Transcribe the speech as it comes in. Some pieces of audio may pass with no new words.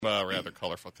Rather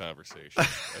colorful conversation.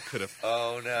 I could have.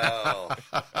 Oh, no.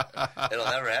 It'll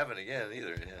never happen again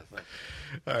either. Yeah.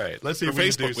 All right, let's see For if we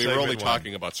can Facebook, do we were only segment one.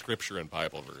 talking about scripture and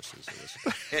Bible verses. It was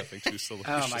nothing too salacious.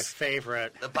 Oh, my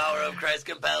favorite. The power of Christ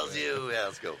compels you. Yeah,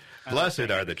 let's go. Blessed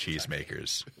are the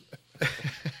cheesemakers.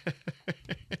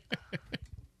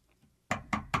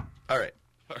 All right.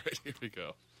 All right, here we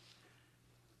go.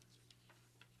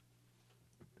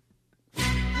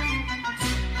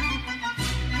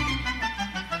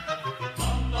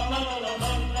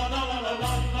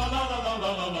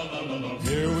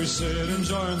 Here we sit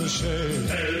enjoying the shade.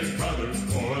 Hey, brother,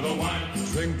 pour the wine.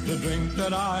 Drink the drink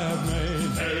that I have made.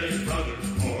 Hey, brother,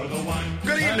 pour the wine.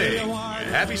 Good evening.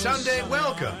 Happy Sunday.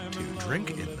 Welcome to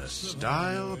Drink in the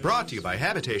Style, brought to you by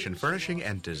Habitation Furnishing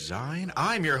and Design.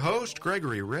 I'm your host,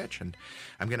 Gregory Rich, and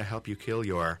I'm going to help you kill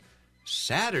your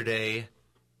Saturday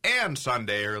and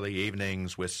Sunday early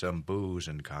evenings with some booze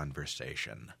and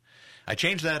conversation. I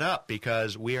changed that up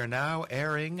because we are now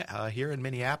airing here in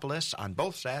Minneapolis on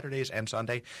both Saturdays and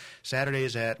Sunday.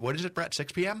 Saturdays at, what is it, Brett,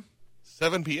 6 p.m.?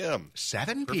 7 p.m.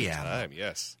 7 Perfect p.m. time,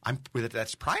 yes.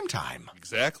 That's prime time.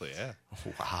 Exactly, yeah.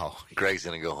 Wow. Greg's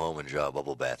going to go home and draw a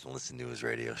bubble bath and listen to his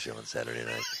radio show on Saturday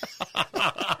night.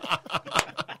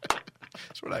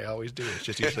 That's what I always do. It's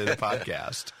just usually the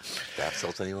podcast. Bath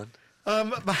salts, anyone?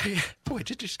 Boy, did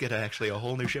you just get actually a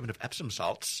whole new shipment of Epsom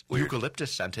salts,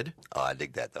 eucalyptus scented. Oh, I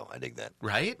dig that, though. I dig that.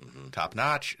 Right? Mm-hmm. Top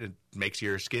notch. It makes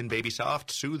your skin baby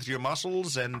soft, soothes your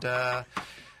muscles, and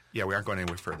yeah, we aren't going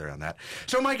anywhere further on that.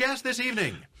 So my guest this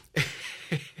evening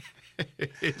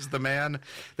is the man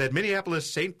that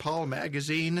Minneapolis St. Paul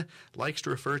Magazine likes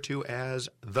to refer to as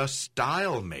the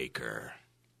Style Maker.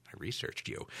 I researched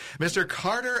you. Mr.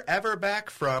 Carter Averbeck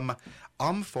from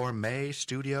Omforme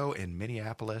Studio in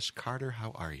Minneapolis. Carter,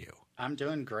 how are you? I'm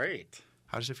doing great.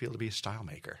 How does it feel to be a style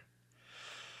maker?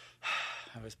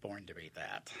 I was born to be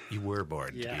that. You were born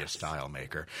to be a Yes. style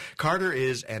maker. Carter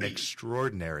is an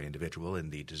extraordinary individual in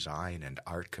the design and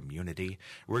art community.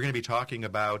 We're going to be talking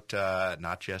about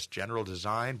not just general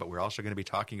design, but we're also going to be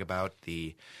talking about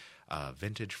the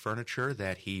vintage furniture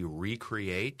that he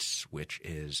recreates, which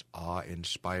is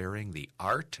awe-inspiring, the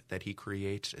art that he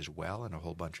creates as well, and a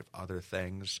whole bunch of other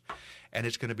things. And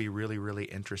it's going to be really, really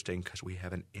interesting because we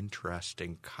have an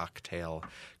interesting cocktail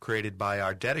created by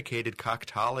our dedicated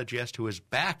coctologist who is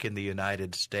back in the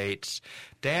United States,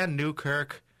 Dan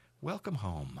Newkirk. Welcome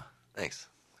home. Thanks.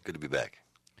 Good to be back.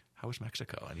 How was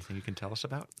Mexico? Anything you can tell us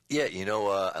about? Yeah,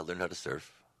 I learned how to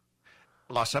surf.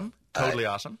 Awesome. Totally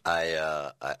awesome.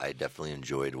 I definitely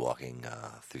enjoyed walking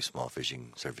through small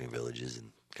fishing, surfing villages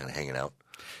and kind of hanging out.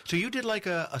 So you did like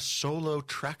a solo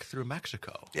trek through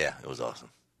Mexico. Yeah, it was awesome.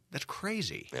 That's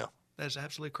crazy. Yeah. That's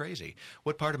absolutely crazy.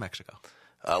 What part of Mexico?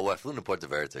 Well, I flew into Puerto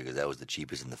Vallarta because that was the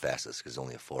cheapest and the fastest because it's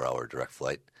only a 4-hour direct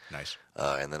flight. Nice.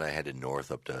 And then I headed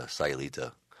north up to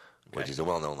Sayulita, which is a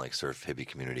well-known like surf hippie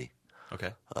community.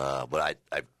 Okay. But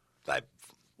I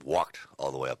walked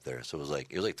all the way up there, so it was like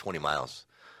 20 miles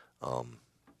up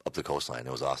the coastline.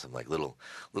 It was awesome, like little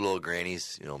old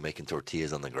grannies, making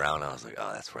tortillas on the ground. I was like,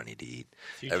 oh, that's where I need to eat.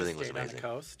 So you Everything just was stayed amazing. on the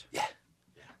coast? Yeah,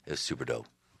 it was super dope.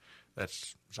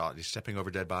 That's solid. You stepping over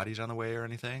dead bodies on the way or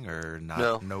anything, or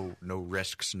not? No. No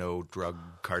risks, no drug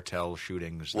cartel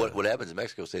shootings. What happens in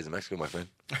Mexico stays in Mexico, my friend.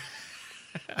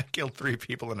 I killed 3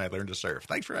 people and I learned to surf.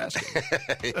 Thanks for asking.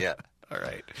 Yeah.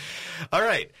 All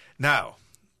right. Now,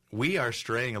 we are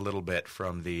straying a little bit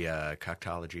from the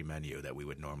coctology menu that we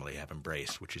would normally have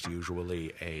embraced, which is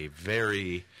usually a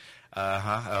very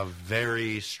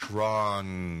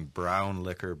strong brown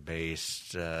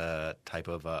liquor-based type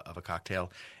of a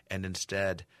cocktail, and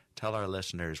instead tell our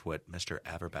listeners what Mr.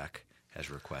 Averbeck has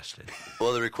requested.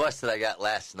 Well, the request that I got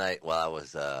last night while I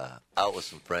was out with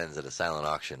some friends at a silent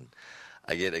auction,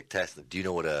 I get a text of, do you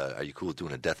know what are you cool with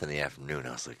doing a death in the afternoon?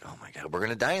 I was like, oh, my God, we're going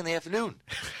to die in the afternoon.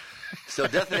 So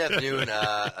death in the afternoon,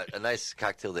 a nice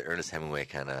cocktail that Ernest Hemingway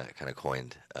kind of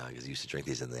coined because he used to drink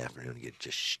these in the afternoon and get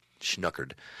just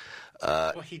schnookered.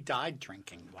 Well, he died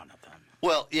drinking one of them.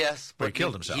 Well, yes, but he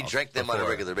killed himself. He drank them on a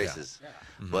regular basis. Yeah.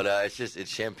 Mm-hmm. But it's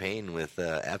champagne with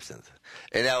absinthe.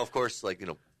 And now, of course,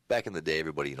 back in the day,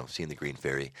 everybody seeing the Green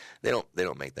Fairy, they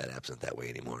don't make that absinthe that way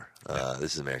anymore.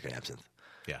 This is American absinthe.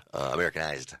 Yeah.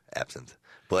 Americanized absinthe.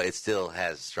 But it still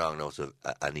has strong notes of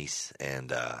anise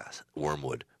and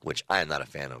wormwood, which I am not a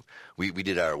fan of. We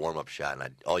did our warm-up shot,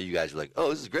 and all you guys were like,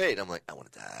 oh, this is great. And I'm like, I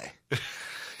want to die.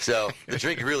 So the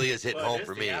drink really is hitting home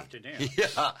for me. Afternoon.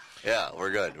 Yeah,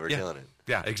 we're good. We're killing it.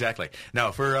 Yeah, exactly.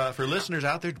 Now, for listeners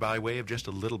out there, by way of just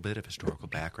a little bit of historical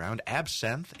background,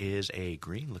 absinthe is a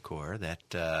green liqueur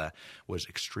that was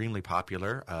extremely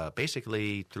popular,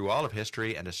 basically through all of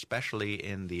history, and especially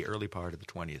in the early part of the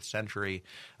 20th century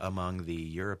among the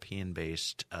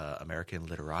European-based American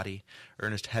literati.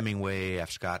 Ernest Hemingway,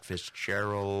 F. Scott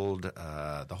Fitzgerald,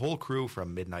 the whole crew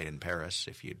from Midnight in Paris,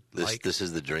 if you'd like. This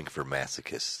is the drink for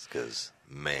masochists, because,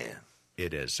 man...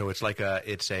 It is. So it's like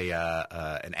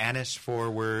an anise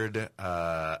forward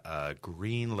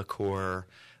green liqueur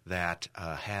that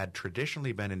had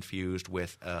traditionally been infused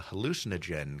with a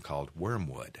hallucinogen called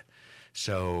wormwood.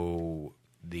 So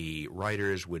the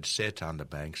writers would sit on the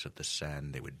banks of the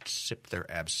Seine, they would sip their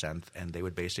absinthe, and they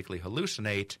would basically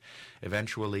hallucinate,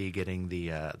 eventually getting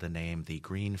the name the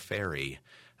Green Fairy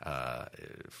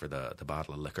for the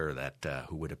bottle of liquor that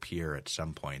who would appear at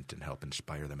some point and help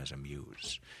inspire them as a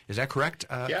muse. Is that correct,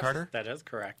 Yes, Carter? that is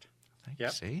correct.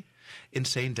 Yep. See?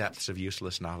 Insane depths of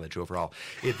useless knowledge overall.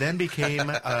 It then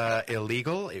became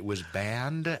illegal. It was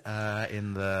banned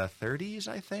in the 30s,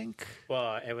 I think.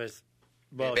 Well, it was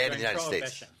banned in the United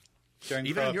States.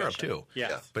 Even in Europe, too. Yes.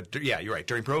 Yeah. But, yeah, you're right.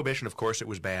 During Prohibition, of course, it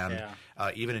was banned.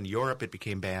 Yeah. Even in Europe, it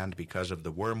became banned because of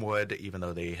the wormwood, even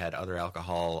though they had other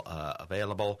alcohol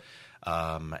available.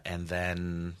 And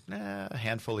then a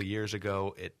handful of years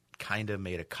ago, it kind of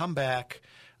made a comeback,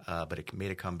 but it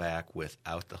made a comeback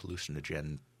without the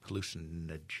hallucinogen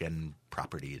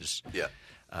properties. Yeah.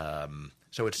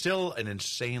 So it's still an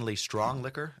insanely strong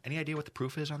liquor. Any idea what the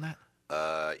proof is on that?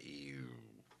 A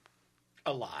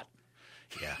lot.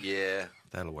 Yeah. Yeah.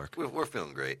 That'll work. We're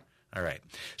feeling great. All right.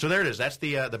 So there it is. That's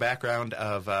the background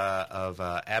of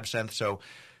absinthe. So,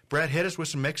 Brett, hit us with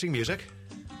some mixing music.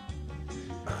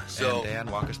 So, and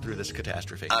Dan, walk us through this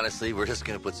catastrophe. Honestly, we're just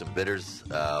going to put some bitters,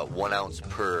 1 ounce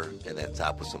per, and then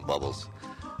top with some bubbles.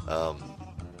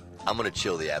 I'm going to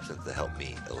chill the absinthe to help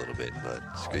me a little bit, but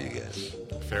screw you guys.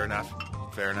 Fair enough.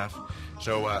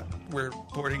 So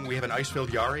we have an ice-filled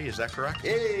Yari, is that correct?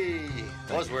 Hey!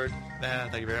 Buzzword.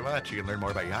 Thank you very much. You can learn more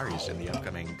about Yaris in the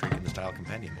upcoming Drinking the Style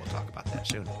Compendium. We'll talk about that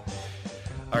soon.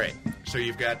 All right, so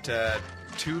you've got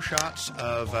 2 shots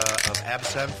of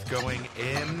absinthe going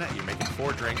in. You're making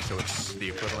 4 drinks, so it's the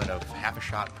equivalent of half a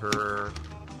shot per...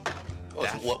 Well,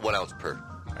 it's 1 ounce per.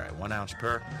 All right, 1 ounce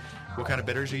per. What kind of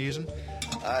bitters are you using?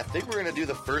 I think we're going to do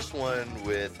the first one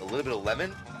with a little bit of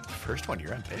lemon. First one,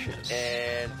 you're ambitious.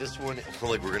 And this one,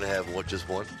 we're going to have just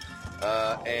one.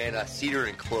 And cedar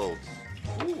and cloves.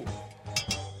 Ooh.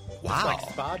 Wow. It's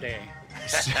like spa day.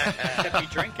 Except you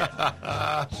drink it.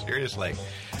 Seriously.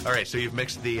 All right, so you've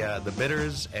mixed the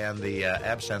bitters and the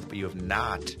absinthe, but you have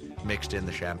not mixed in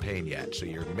the champagne yet. So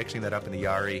you're mixing that up in the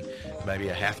Yari, maybe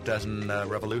a half dozen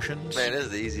revolutions. Man, this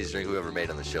is the easiest drink we've ever made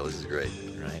on the show. This is great.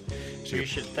 Right. So you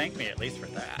should thank me at least for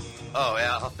that. Oh,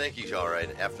 yeah, I'll thank you, all right,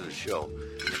 after the show.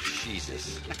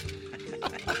 Jesus.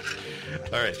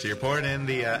 All right, so you're pouring in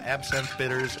the absinthe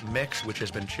bitters mix, which has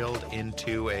been chilled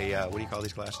into a, what do you call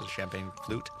these glasses? Champagne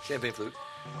flute? Champagne flute.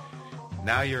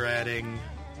 Now you're adding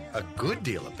a good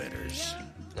deal of bitters.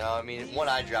 No, I mean, 1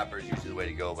 eyedropper is usually the way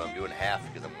to go, but I'm doing half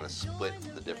because I'm going to split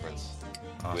the difference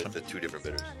with the 2 different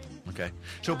bitters. Okay.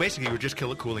 So basically, you were just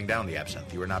cooling down the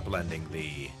absinthe. You were not blending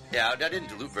the... Yeah, I didn't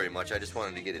dilute very much. I just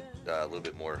wanted to get it a little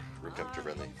bit more room temperature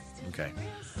friendly. Okay.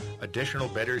 Additional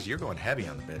bitters. You're going heavy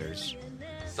on the bitters.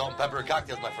 Salt and pepper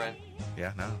cocktails, my friend.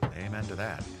 Yeah, no. Amen to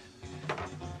that.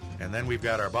 And then we've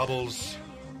got our bubbles.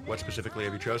 What specifically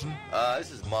have you chosen?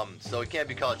 This is Mum, so it can't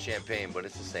be called champagne, but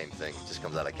it's the same thing. It just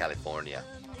comes out of California.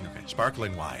 Okay.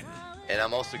 Sparkling wine. And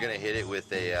I'm also going to hit it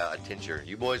with a tincture.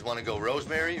 You boys want to go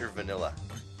rosemary or vanilla?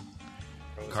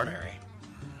 Rosemary.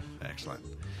 Excellent.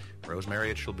 Rosemary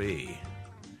it shall be.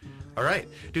 All right.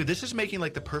 Dude, this is making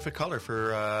like the perfect color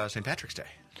for St. Patrick's Day.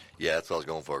 Yeah, that's what I was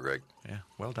going for, Greg. Yeah,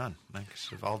 well done.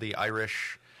 Thanks. Of all the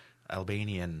Irish,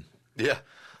 Albanian... Yeah,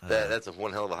 that's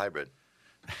one hell of a hybrid.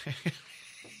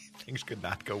 Things could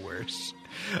not go worse.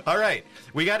 All right.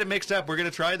 We got it mixed up. We're going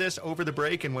to try this over the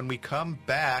break, and when we come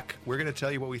back, we're going to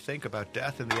tell you what we think about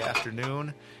death in the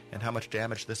afternoon and how much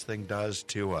damage this thing does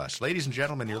to us. Ladies and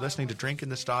gentlemen, you're listening to Drinking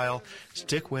the Style.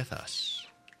 Stick with us.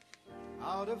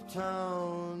 Out of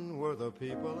town were the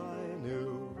people I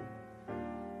knew.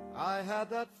 I had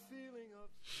that feeling of...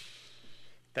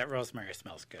 That rosemary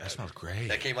smells good. That smells great.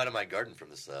 That came out of my garden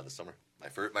from this summer.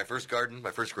 My first garden,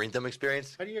 my first green thumb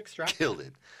experience. How do you extract Killed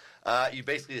it. You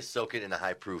basically just soak it in a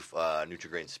high-proof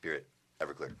Nutri-Grain Spirit,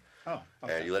 Everclear. Oh,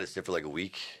 okay. And you let it sit for like a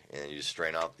week, and you just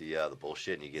strain out the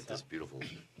bullshit, and you get this beautiful...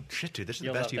 Shit, dude, this is the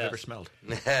You'll best love you've this. ever smelled.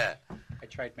 I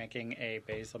tried making a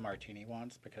basil martini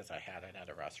once because I had it at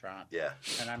a restaurant. Yeah.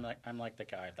 And I'm like the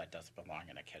guy that doesn't belong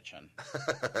in a kitchen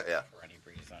Yeah. for any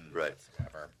reason Right.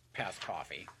 whatsoever, past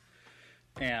coffee.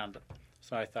 And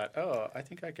so I thought, I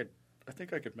think I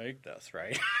could make this,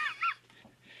 right?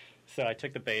 So I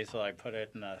took the basil, I put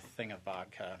it in a thing of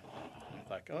vodka. I was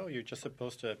like, you're just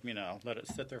supposed to, let it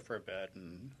sit there for a bit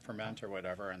and ferment or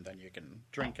whatever, and then you can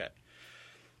drink it.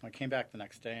 I came back the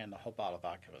next day, and the whole bottle of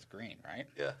vodka was green, right?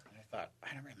 Yeah. And I thought,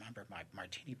 I don't remember my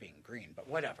martini being green, but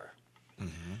whatever.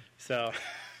 Mm-hmm. So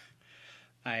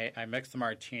I mixed the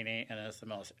martini, and it's the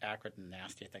most acrid and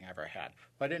nasty thing I ever had.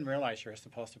 Well, I didn't realize you were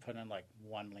supposed to put in, like,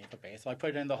 one leaf of basil. I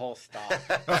put in the whole stalk.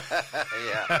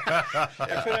 Yeah.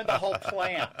 I put in the whole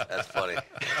plant. That's funny.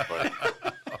 That's funny.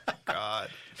 God.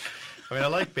 I mean, I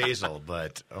like basil,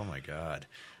 but oh my God.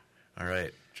 All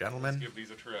right, gentlemen. Give these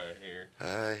a try here.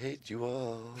 I hate you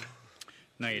all.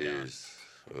 No, you don't. Cheers.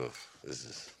 Ugh,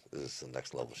 this is some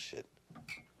next level shit.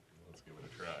 Let's give it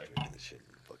a try. This shit in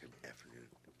the fucking afternoon.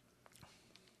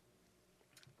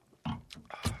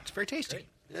 It's very tasty.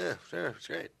 Yeah, sure, it's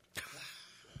great.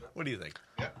 What do you think?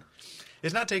 Yeah.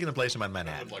 It's not taking the place of my I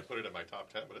Manhattan. wouldn't put it in my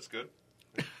top 10, but it's good.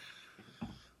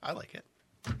 I like it.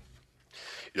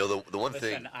 You know, the one Listen,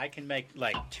 thing. I can make,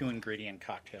 like, 2-ingredient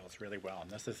cocktails really well, and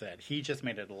this is it. He just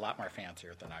made it a lot more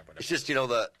fancier than I would have. It's just,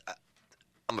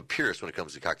 I'm a purist when it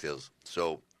comes to cocktails.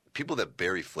 So people that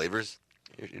bury flavors,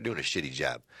 you're doing a shitty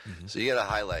job. Mm-hmm. So you got to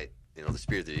highlight, the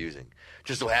spirit they're using.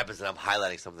 Just so happens that I'm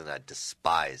highlighting something that I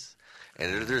despise.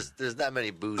 And there's not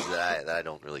many booze that I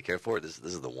don't really care for. This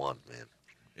is the one, man.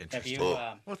 Have Interesting. you,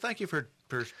 Well, thank you for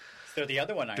so the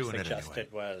other one I doing it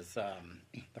suggested was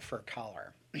the fur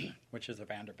collar, which is a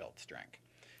Vanderbilt's drink.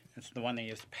 It's the one they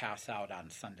used to pass out on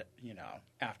Sunday,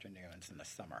 afternoons in the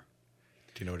summer.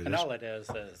 Do you know what it And is? all it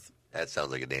is That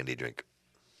sounds like a dandy drink.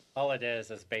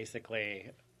 basically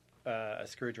a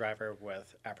screwdriver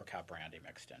with apricot brandy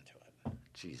mixed into it.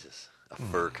 Jesus. A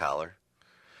fur collar.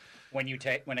 When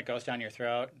it goes down your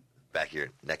throat, Back of your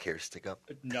neck hairs stick up.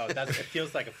 no, it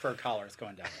feels like a fur collar is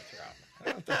going down your throat.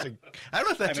 I don't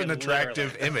know if that's I mean, an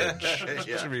attractive literally. image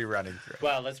Yeah. to be running through.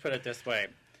 Well, let's put it this way.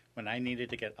 When I needed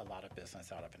to get a lot of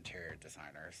business out of interior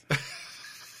designers,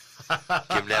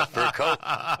 Give him that fur coat.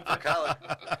 Fur collar.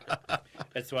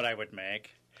 it's what I would make.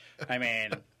 I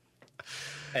mean,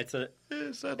 it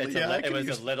was a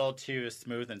a little too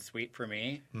smooth and sweet for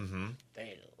me. Mm-hmm.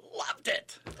 They loved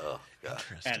it, Oh, God.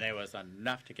 and it was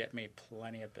enough to get me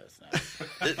plenty of business.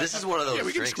 This is one of those Yeah,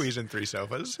 we can drinks. squeeze in 3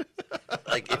 sofas.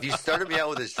 Like, if you started me out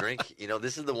with this drink,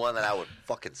 this is the one that I would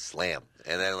fucking slam.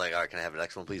 And then, like, all right, can I have the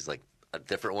next one, please? Like, a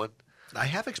different one? I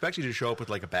half expected you to show up with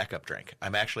like a backup drink.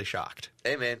 I'm actually shocked.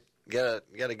 Hey, man, you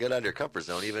gotta get out of your comfort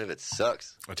zone, even if it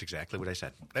sucks. That's exactly what I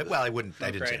said. Well, I wouldn't.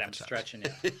 I didn't say Great, that I'm sucks. stretching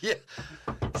you. Yeah.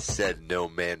 Said no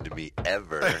man to me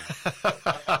ever.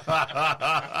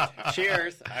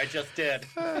 Cheers! I just did.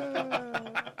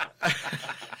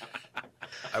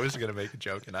 I was going to make a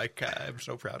joke, and I'm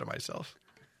so proud of myself.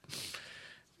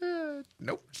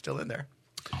 Nope, still in there.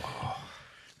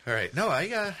 All right, no, I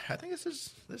think this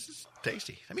is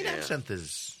tasty. I mean, Yeah. absinthe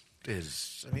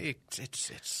is I mean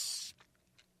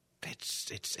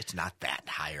it's not that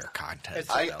higher content. It's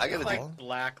I like, gotta it's like think-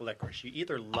 black licorice. You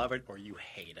either love it or you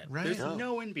hate it. Right. There's No.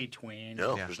 no in between.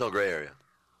 No, Yeah. there's no gray area.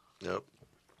 Nope.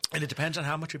 And it depends on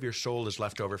how much of your soul is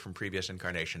left over from previous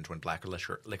incarnations when black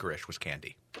licorice was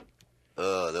candy.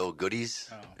 The old goodies.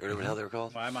 Oh. You remember how they were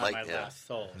called? Well, I'm on Like, my yeah. last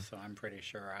soul, so I'm pretty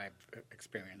sure I've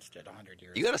experienced it 100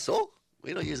 years You got a soul?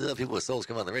 We don't usually let people with souls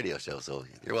come on the radio show, so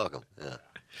you're welcome. Yeah.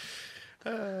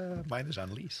 Mine is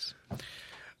on lease.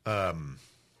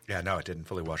 Yeah, no, it didn't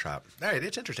fully wash out. All right,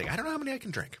 it's interesting. I don't know how many I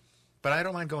can drink, but I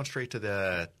don't mind going straight to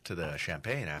the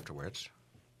champagne afterwards.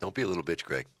 Don't be a little bitch,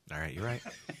 Greg. All right, you're right.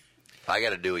 If I got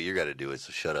to do it, you got to do it,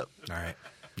 so shut up. All right,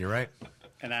 you're right.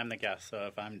 And I'm the guest, so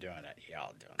if I'm doing it,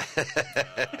 y'all doing it.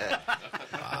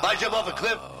 If I jump off a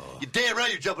cliff, you're damn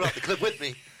right you're jumping off the cliff with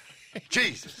me.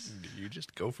 Jesus. You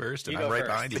just go first, and You I'm go right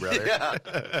first. behind you, brother.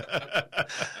 Yeah.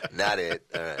 Not it.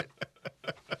 All right.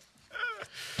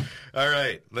 All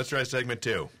right, let's try segment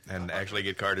 2 and actually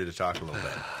get Carter to talk a little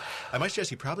bit. I might suggest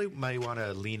he probably might want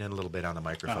to lean in a little bit on the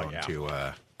microphone yeah.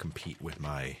 to compete with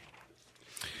my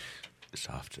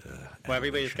soft. Well,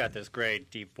 everybody's got this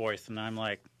great deep voice, and I'm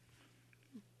like,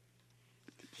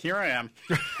 here I am.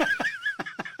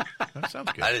 That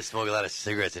sounds good. I just smoke a lot of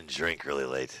cigarettes and drink really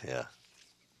late. Yeah.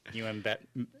 You and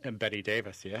Betty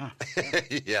Davis, yeah.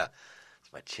 Yeah.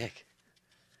 It's my chick.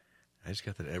 I just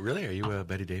got that. Really? Are you a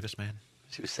Betty Davis man?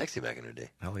 She was sexy back in her day.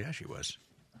 Hell yeah, she was.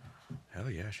 Hell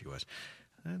yeah, she was.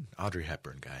 And Audrey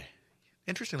Hepburn guy.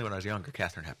 Interestingly, when I was younger,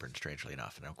 Katharine Hepburn, strangely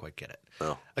enough, and I don't quite get it.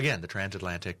 Oh. Again, the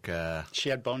transatlantic She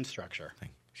had bone structure. thing.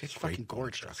 She had She's great fucking bone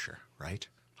gorgeous. structure, right?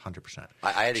 100%.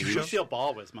 I had a huge Lucille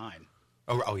Ball was mine.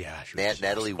 Oh yeah. She was,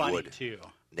 Natalie Funny, Wood. too.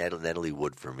 Natalie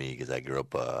Wood for me because I grew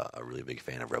up a really big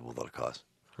fan of Rebel Without a Cause.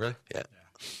 really? Yeah.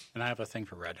 And I have a thing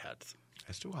for redheads.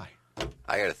 As do I.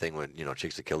 I got a thing when,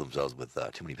 chicks that kill themselves with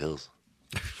too many pills.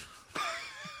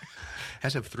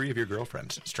 As have 3 of your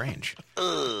girlfriends. Strange.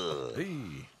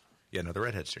 Hey. Yeah, no, the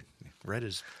redheads are... Red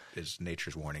is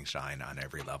nature's warning sign on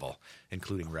every level,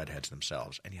 including redheads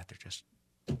themselves, and yet they're just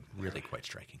really quite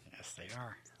striking. Yes, they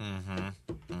are.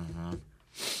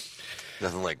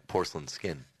 Nothing like porcelain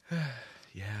skin.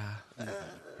 Yeah.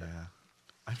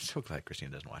 I'm so glad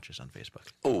Christina doesn't watch us on Facebook,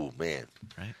 Oh, man.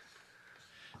 right?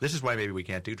 This is why maybe we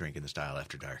can't do Drinking the Style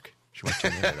after dark. She won't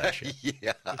tune into that shit.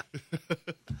 Yeah.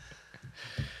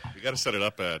 You got to set it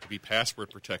up to be password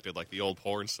protected like the old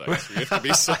porn sites. You have to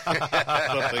be something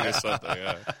or something.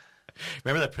 Yeah.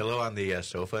 Remember that pillow on the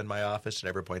sofa in my office? Did I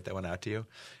ever point that one out to you?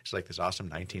 It's like this awesome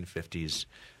 1950s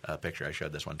picture. I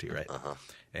showed this one to you, right? Uh-huh.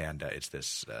 And it's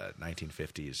this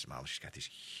 1950s mom. She's got these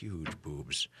huge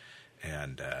boobs.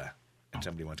 And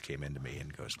somebody once came into me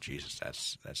and goes, Jesus,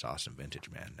 that's awesome vintage,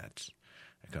 man. That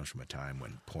comes from a time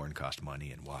when porn cost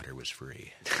money and water was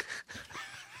free.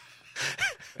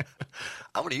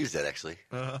 I'm going to use that, actually.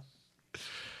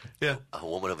 Yeah. A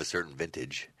woman of a certain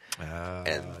vintage.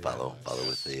 And follow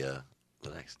with the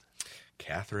next.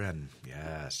 Catherine,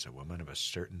 yes, a woman of a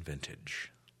certain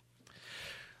vintage.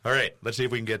 All right, let's see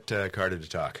if we can get Carter to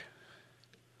talk.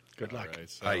 Good luck. All right,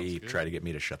 sounds I.e., good. try to get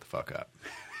me to shut the fuck up.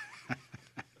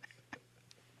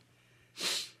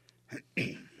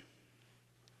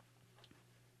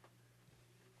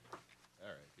 All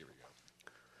right, here we go.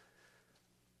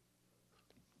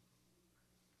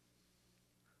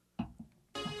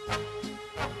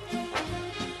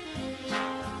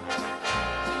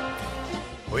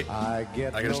 Wait, I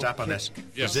I gotta stop on this.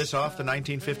 Yes. Is this off the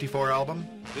 1954 album?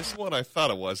 This one I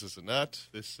thought it was, is it not?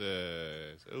 This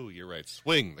oh, you're right.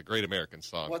 Swing, the Great American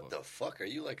Songbook. What the fuck? Are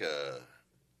you like a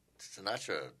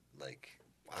Sinatra? Like,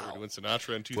 We're wow. doing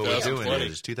Sinatra in What we're 2020.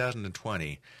 doing is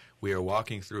 2020. We are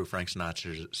walking through Frank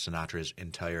Sinatra's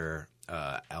entire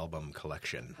album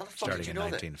collection, How the fuck starting did you in know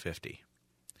that? 1950.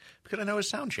 Because I know his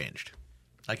sound changed.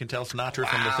 I can tell Sinatra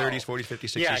from the 30s, 40s, 50s,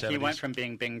 60s, Yeah, 70s. he went from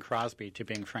being Bing Crosby to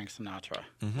being Frank Sinatra.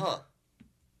 Huh.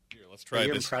 Here, let's Are try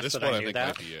you this. impressed This that one I I knew think that?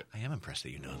 might be it. I am impressed that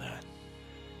you know that.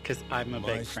 Because I'm a My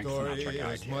big Frank story Sinatra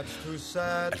guy, is too. much too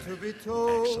sad to be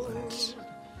told. Excellent.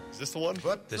 Is this the one?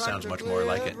 But This sounds much more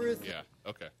like it. practically Yeah.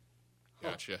 Okay.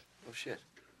 Gotcha. Oh, shit.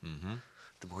 Mm-hmm.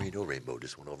 The more you know, Rainbow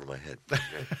just went over my head.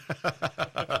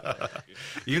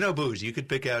 You know booze. You could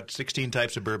pick out 16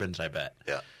 types of bourbons, I bet.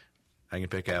 Yeah. I can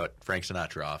pick out Frank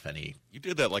Sinatra off any. You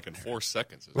did that like in 4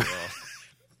 seconds as well.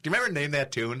 Do you remember Name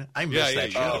That Tune? I miss yeah, that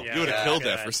you, show. you would have killed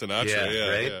that good. for Sinatra. Yeah, Yeah,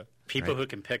 right? yeah. People who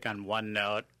can pick on one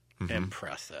note,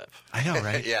 impressive. I know,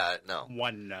 right? Yeah, no.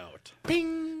 One note.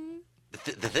 Bing.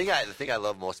 The thing I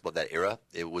love most about that era,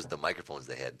 it was the microphones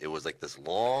they had. It was like this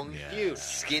long, Yeah.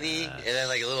 skinny, and then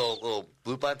like a little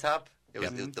bloop on top. It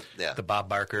was, yeah. The Bob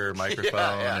Barker microphone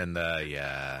yeah. and the,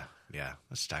 yeah, it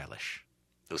was stylish.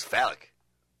 It was phallic.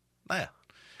 Yeah.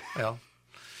 Well,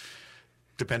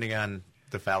 depending on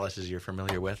the phalluses you're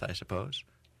familiar with, I suppose.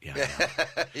 Yeah.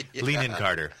 Yeah. Lean in,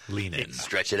 Carter. Lean in.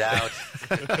 Stretch it out.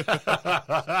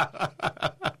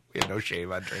 We have no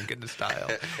shame on drinking the style.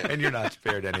 And you're not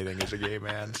spared anything as a gay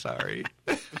man. Sorry.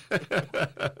 I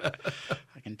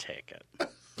can take it.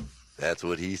 That's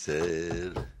what he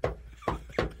said.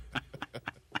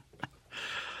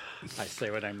 I say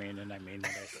what I mean, and I mean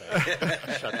what I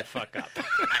say. Shut the fuck up.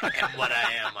 I am what I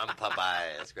am. I'm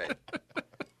Popeye. That's great.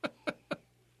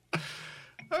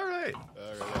 All right. All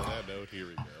right, on that note, here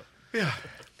we go. Yeah.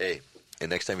 Hey, and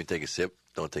next time you take a sip,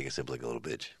 don't take a sip like a little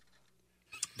bitch.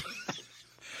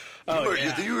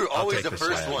 You were always take the the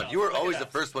first side. one. You were always the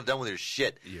first one done with your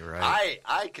shit. You're right.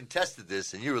 I contested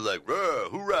this, and you were like, "Rah,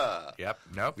 hoorah!" Yep.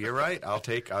 Nope. You're right. I'll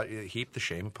heap the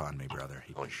shame upon me, brother.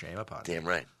 Heap the shame upon me. Damn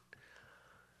right.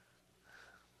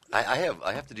 I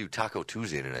have to do Taco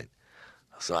Tuesday tonight,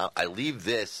 so I leave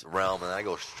this realm and I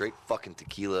go straight fucking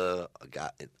tequila,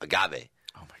 agave,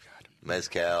 Oh, my God.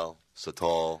 mezcal,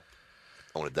 sotol.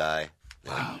 I want to die.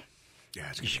 Wow. Yeah,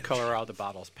 it's You should gonna be color all the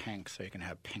bottles pink so you can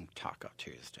have pink Taco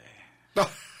Tuesday.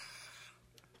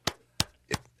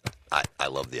 I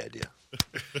love the idea.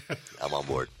 I'm on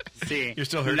board. See, You're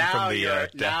still hurting now from the, you're,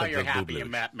 death now of you're the happy you booblers.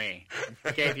 met me.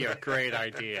 Gave you a great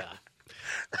idea.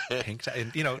 pink.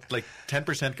 And,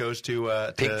 10% goes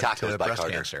to Pink to tacos by breast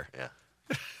Carter. cancer. Yeah.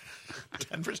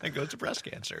 10% goes to breast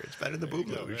cancer. It's better than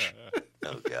boobloosh.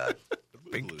 Oh God.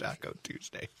 Pink Blues. Taco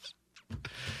Tuesdays.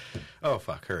 Oh,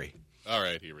 fuck. Hurry. All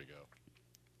right, here we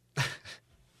go.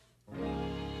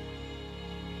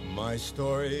 My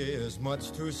story is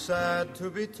much too sad to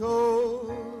be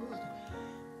told,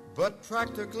 but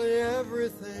practically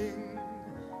everything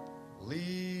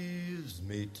leaves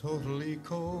me totally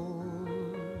cold.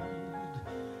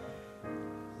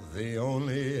 The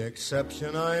only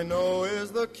exception I know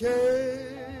is the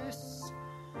case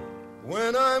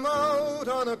when I'm out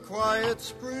on a quiet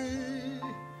spree,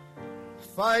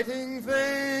 fighting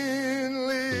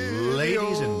vainly.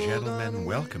 Ladies and gentlemen,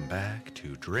 welcome back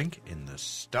to Drink in the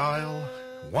Style.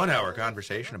 1 hour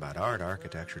conversation about art,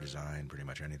 architecture, design, pretty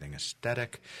much anything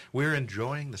aesthetic. We're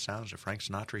enjoying the sounds of Frank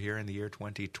Sinatra here in the year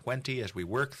 2020 as we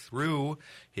work through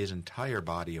his entire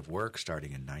body of work starting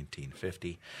in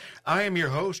 1950. I am your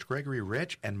host, Gregory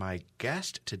Rich, and my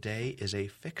guest today is a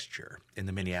fixture in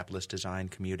the Minneapolis design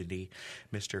community,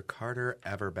 Mr. Carter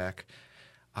Averbeck.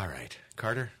 All right,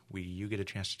 Carter, you get a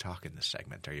chance to talk in this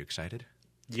segment. Are you excited?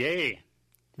 Yay.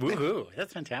 Woohoo.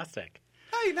 That's fantastic.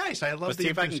 Hey, nice. I love Let's the see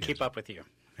if I can enthusiasm. keep up with you.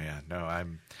 Yeah, no,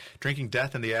 I'm drinking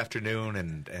death in the afternoon,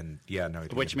 and yeah, no.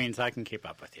 Which means I can keep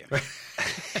up with you.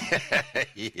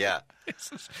 Yeah.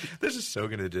 This is so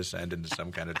going to descend into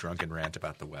some kind of drunken rant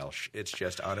about the Welsh. It's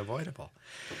just unavoidable.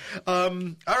 All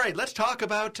right, let's talk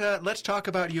about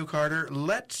you, Carter.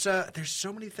 There's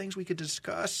so many things we could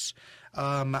discuss.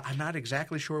 I'm not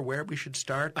exactly sure where we should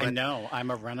start. But I know.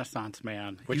 I'm a Renaissance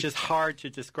man, which is hard to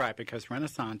describe because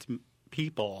Renaissance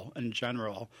people in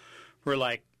general were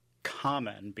like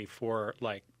common before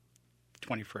like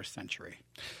 21st century.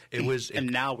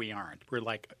 And now we aren't. We're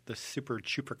like the super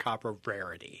chupacabra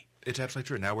rarity. It's absolutely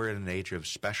true. Now we're in an age of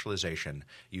specialization.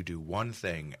 You do one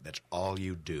thing, that's all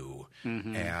you do.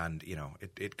 Mm-hmm. And,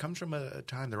 it comes from a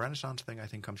time, the Renaissance thing, I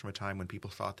think, comes from a time when people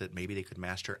thought that maybe they could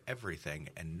master everything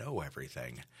and know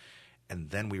everything. And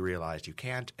then we realized you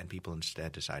can't, and people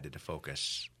instead decided to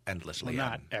focus endlessly Well,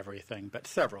 on... not everything, but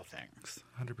several things.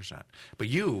 100%. But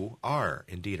you are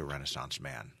indeed a Renaissance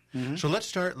man. Mm-hmm. So let's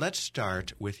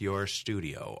start with your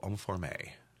studio, Omforme.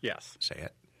 Yes. Say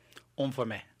it.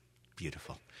 Omforme.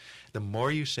 Beautiful. The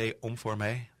more you say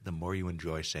Omforme, the more you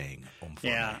enjoy saying Omforme.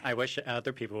 Yeah, I wish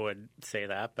other people would say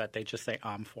that, but they just say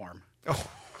Omforme. Oh.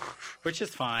 Which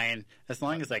is fine. As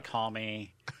long as they call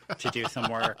me to do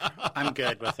some work, I'm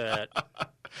good with it.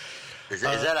 Is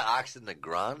that an ox in the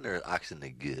grand or an ox in the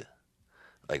gu?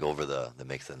 Like over that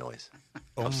makes the noise.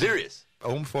 I'm serious.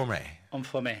 Omforme.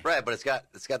 Omforme. Right, but it's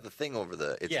got the thing over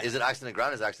the. Is it ox in the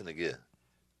grand or is it ox in the gu?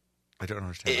 I don't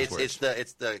understand those words.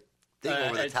 It's the thing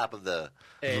over the top of the.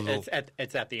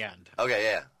 It's at the end. Okay,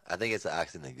 yeah. I think it's the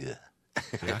ox in the gu.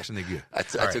 The ox and the gu. I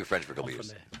took French for a couple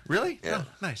years. Really? Yeah.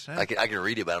 Oh, nice. I can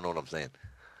read it, but I don't know what I'm saying.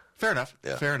 Fair enough.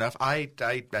 Yeah. Fair enough. I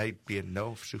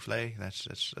no souffle. That's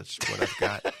what I've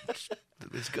got.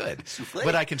 It's good. Souffle?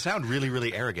 But I can sound really,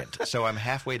 really arrogant. So I'm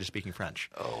halfway to speaking French.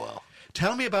 Oh well.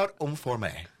 Tell me about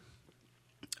Omforme.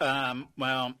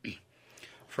 Well,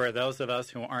 for those of us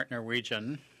who aren't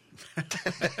Norwegian,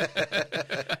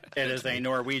 it is a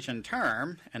Norwegian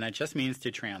term, and it just means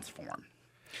to transform.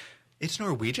 It's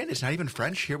Norwegian. It's not even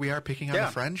French. Here we are picking on the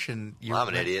French, and you're. I'm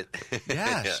an idiot.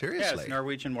 Yeah, Yeah, seriously. it's a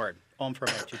Norwegian word,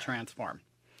 omforme, to transform.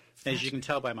 As you can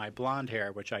tell by my blonde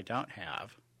hair, which I don't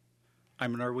have,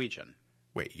 I'm Norwegian.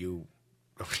 Wait, you.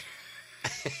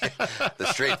 The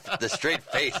straight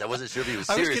face. I wasn't sure if he was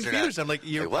I was serious or confused. not. I'm like,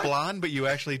 you're Wait, what? blonde, but you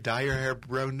actually dye your hair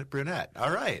brunette. All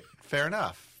right, fair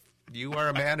enough. You are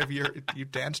a man of you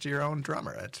dance to your own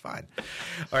drummer. That's fine.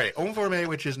 All right, Omforme,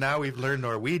 which is now we've learned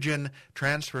Norwegian,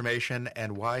 transformation,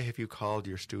 and why have you called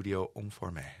your studio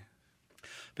Omforme?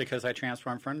 Because I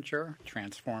transform furniture,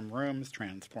 transform rooms,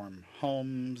 transform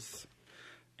homes,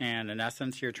 and in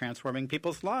essence, you're transforming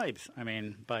people's lives. I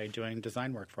mean, by doing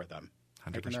design work for them,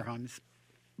 100%. making their homes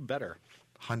better.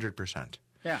 100%.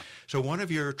 Yeah. So one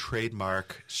of your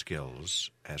trademark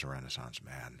skills as a Renaissance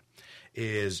man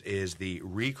is the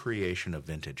recreation of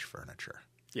vintage furniture.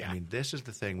 Yeah. I mean, this is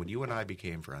the thing. When you and I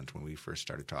became friends, when we first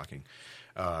started talking,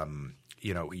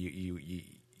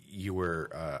 you were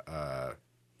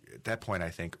at that point, I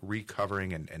think,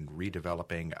 recovering and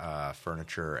redeveloping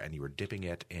furniture, and you were dipping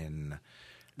it in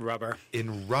Rubber.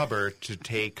 To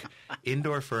take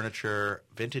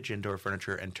vintage indoor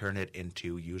furniture, and turn it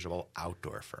into usable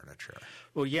outdoor furniture.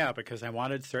 Well, yeah, because I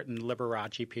wanted certain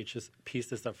Liberace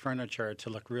pieces of furniture to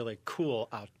look really cool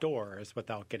outdoors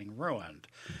without getting ruined.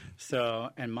 So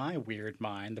in my weird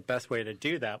mind, the best way to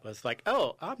do that was like,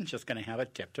 oh, I'm just going to have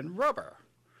it dipped in rubber.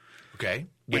 Okay,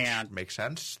 which And- makes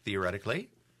sense theoretically.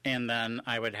 And then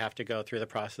I would have to go through the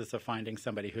process of finding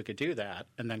somebody who could do that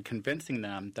and then convincing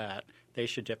them that they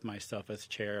should dip my sofas,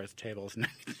 chairs, tables, and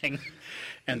everything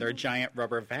in their giant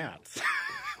rubber vats.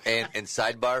 And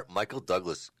sidebar, Michael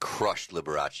Douglas crushed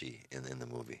Liberace in the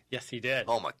movie. Yes, he did.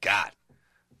 Oh, my God.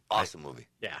 Awesome movie.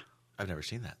 Yeah. I've never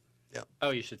seen that. Yeah. Oh,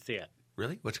 you should see it.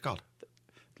 Really? What's it called?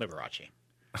 Liberace.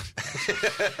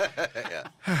 Yeah.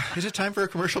 Is it time for a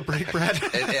commercial break, Brad?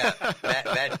 Yeah.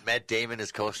 Matt Damon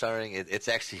is co-starring. It's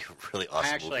actually a really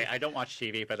awesome movie. I don't watch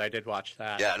TV, but I did watch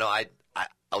that. Yeah, no,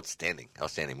 outstanding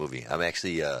movie. I'm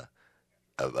actually a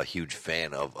huge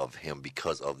fan of him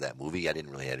because of that movie. I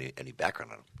didn't really have any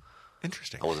background on him.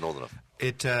 Interesting. I wasn't old enough.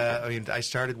 I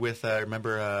started with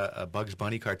remember Bugs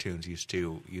Bunny cartoons used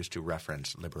to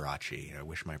reference Liberace. I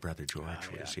wish my brother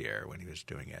George was here when he was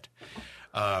doing it.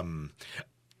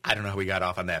 I don't know how we got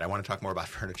off on that. I want to talk more about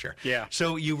furniture. Yeah.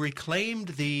 So you reclaimed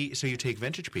so you take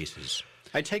vintage pieces.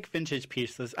 I take vintage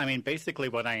pieces. I mean, basically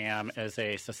what I am is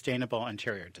a sustainable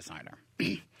interior designer.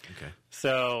 Okay.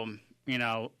 So,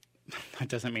 that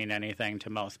doesn't mean anything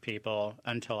to most people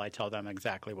until I tell them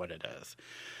exactly what it is.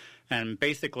 And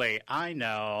basically, I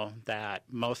know that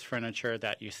most furniture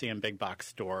that you see in big box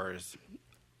stores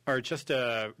are just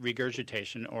a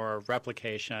regurgitation or a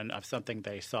replication of something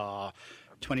they saw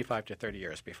 25 to 30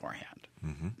 years beforehand.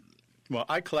 Mm-hmm. Well,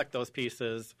 I collect those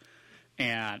pieces,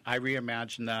 and I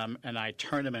reimagine them, and I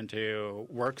turn them into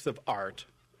works of art,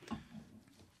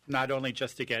 not only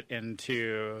just to get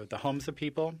into the homes of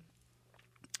people,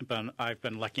 but I've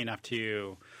been lucky enough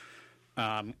to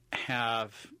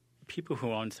have people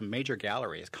who own some major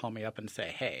galleries call me up and say,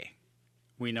 hey,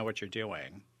 we know what you're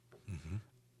doing. Mm-hmm.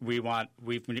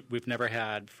 We've never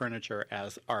had furniture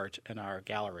as art in our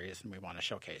galleries, and we want to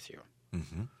showcase you.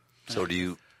 Mm-hmm. So do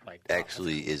you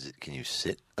can you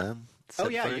sit on Oh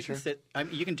yeah, furniture? You can sit.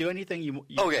 You can do anything you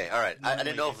okay, all right. I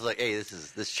didn't know if it was like, hey,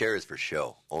 this chair is for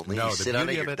show. Only no, you sit on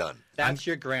it, you're done. That's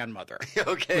your grandmother.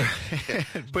 Okay.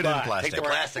 Put it in plastic. Take the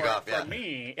plastic off. For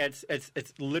me, it's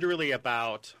literally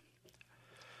about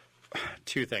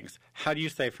two things. How do you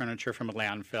save furniture from a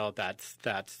landfill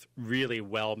that's really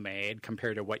well made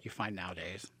compared to what you find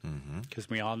nowadays? Because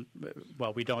we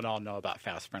don't all know about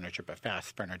fast furniture, but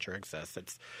fast furniture exists.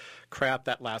 It's crap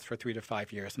that lasts for 3 to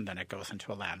 5 years and then it goes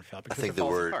into a landfill. I think the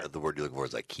word you're looking for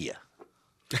is IKEA.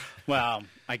 Well,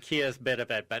 IKEA's a bit of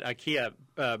it, but IKEA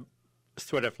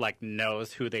sort of like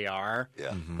knows who they are.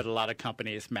 Yeah. Mm-hmm. But a lot of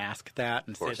companies mask that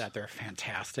and say that they're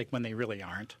fantastic when they really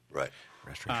aren't. Right.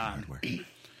 Restoration hardware.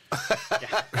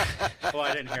 Yeah. Well,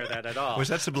 I didn't hear that at all. Was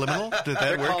that subliminal? Did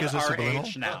that work as a subliminal?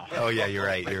 RH now. Oh yeah, you're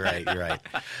right.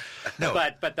 No,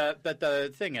 but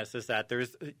the thing is that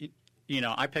there's,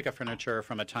 I pick up furniture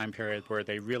from a time period where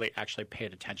they really actually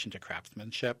paid attention to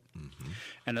craftsmanship,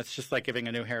 and it's just like giving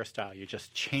a new hairstyle. You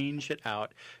just change it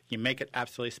out, you make it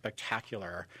absolutely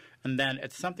spectacular, and then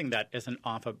it's something that isn't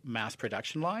off a mass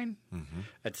production line.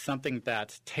 It's something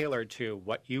that's tailored to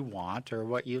what you want or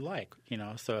what you like.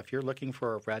 So if you're looking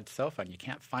for a red sofa and you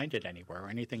can't find it anywhere or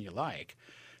anything you like,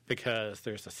 because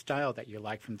there's a style that you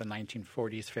like from the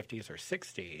 1940s, 50s, or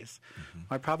 60s,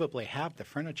 I probably have the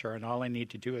furniture, and all I need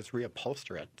to do is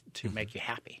reupholster it to make you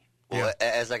happy. Well,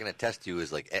 as I can attest to,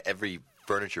 is like every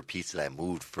furniture piece that I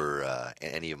moved for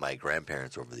any of my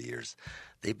grandparents over the years,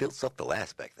 they built stuff to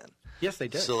last back then. Yes, they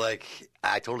did. So, like,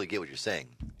 I totally get what you're saying.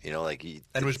 And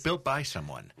it was built by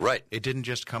someone, right? It didn't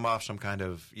just come off some kind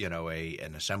of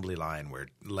an assembly line where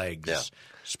legs,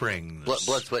 springs,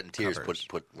 blood, sweat, and tears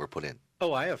were put in.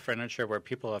 Oh, I have furniture where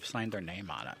people have signed their name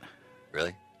on it.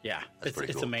 Really? Yeah, That's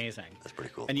pretty cool. It's amazing. That's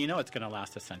pretty cool. And it's going to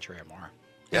last a century or more.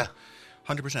 Yeah.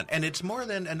 100%. And it's more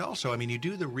than, and also, you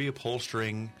do the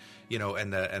reupholstering,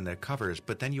 and the covers,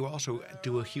 but then you also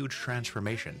do a huge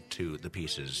transformation to the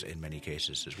pieces in many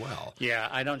cases as well. Yeah,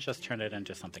 I don't just turn it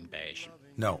into something beige.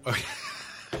 No.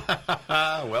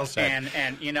 Well said.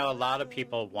 And a lot of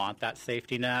people want that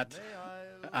safety net.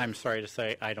 I'm sorry to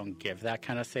say I don't give that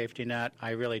kind of safety net.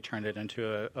 I really turned it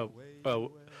into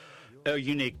a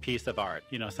unique piece of art,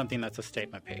 something that's a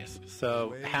statement piece.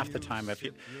 So half the time, if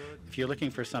you're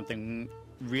looking for something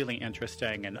really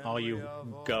interesting and all you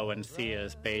go and see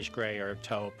is beige, gray, or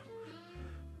taupe,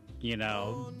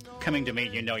 coming to me,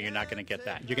 you're not going to get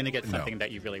that. You're going to get something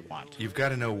that you really want. You've got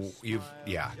to know. You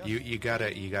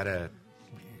gotta.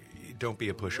 Don't be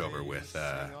a pushover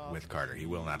with Carter. He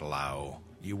will not allow.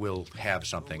 You will have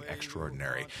something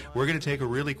extraordinary. We're going to take a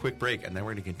really quick break, and then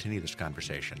we're going to continue this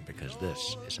conversation because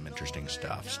this is some interesting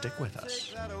stuff. Stick with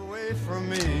us. Away from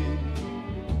me.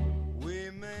 We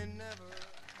may never...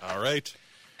 All right.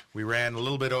 We ran a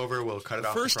little bit over. We'll cut it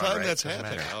off. First the front, time right? that's Doesn't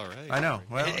happening. matter. All right. I know.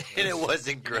 Well, And it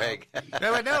wasn't Greg.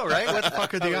 no, I know, right? What the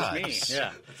fuck are the That was odds? me.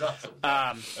 Yeah. That's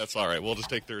awesome. That's all right. We'll just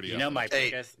take 30 You off. know my Hey,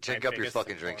 biggest. check my up your biggest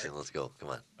fucking support- drinks and let's go. Come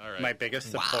on. All right. My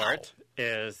biggest support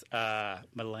is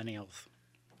millennials.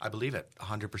 I believe it,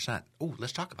 100%. Oh,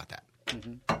 let's talk about that.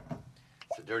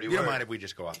 It's a dirty You word. don't mind if we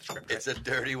just go off the script? It's a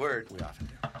dirty word. We often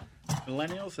do.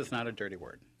 Millennials is not a dirty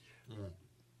word.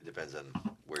 It depends on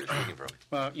where you're speaking from.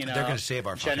 Well, you know, They're gonna save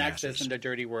our Gen fucking X asses. isn't a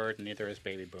dirty word, and neither is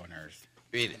baby boomers.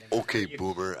 I mean, okay,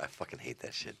 boomer. I fucking hate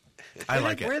that shit. I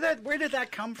like it. Where did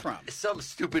that come from? It's some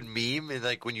stupid meme, and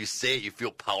like when you say it, you feel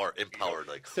empowered.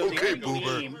 Like, So okay, the only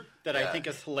boomer. meme that I Yeah. think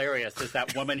is hilarious is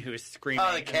that woman who's screaming.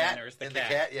 Oh, the cat And then there's the and cat.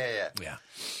 the cat. Yeah. Yeah.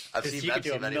 I've 'Cause seen. you I've could do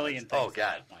seen a many million ones. things Oh with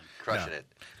god, that one. crushing it.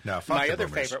 No, fuck My the other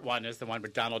boomers. favorite one is the one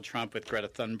with Donald Trump with Greta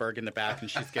Thunberg in the back, and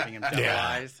she's giving him devil Yeah.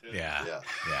 eyes. Yeah. Yeah.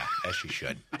 Yeah. As she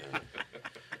should.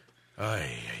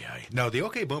 Ay. No, the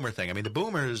okay boomer thing. I mean, the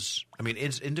boomers. I mean,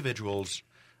 it's individuals.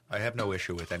 I have no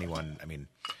issue with anyone. I mean,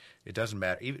 it doesn't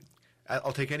matter. Even,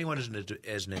 I'll take anyone as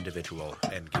an individual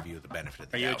and give you the benefit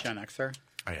of the Are you a doubt. Gen Xer?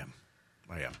 I am.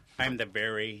 I'm the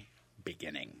very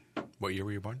beginning. What year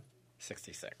were you born?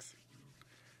 66.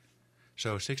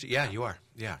 So 60. Yeah, you are.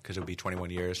 Yeah, because it would be 21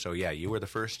 years. So yeah, you were the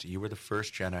first. You were the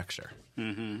first Gen Xer.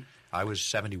 Mm-hmm. I was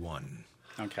 71.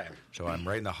 Okay. So I'm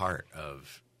right in the heart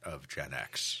of Gen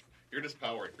X. You're just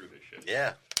powering through this shit.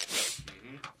 Yeah.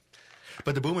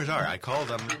 But the boomers are. I call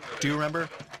them. Do you remember?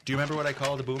 Do you remember what I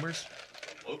call the boomers?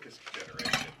 Locust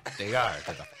generation. They are.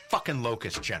 They're the fucking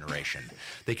locust generation.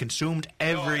 They consumed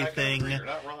everything, You're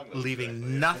not wrong, though.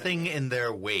 leaving nothing in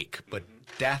their wake but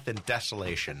death and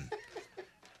desolation.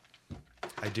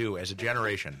 I do, as a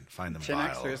generation, find them Gen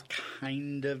vile. Xers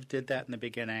kind of did that in the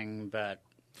beginning, but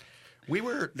We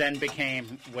were. then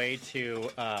became way too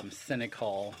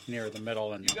cynical near the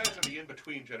middle. And You guys are the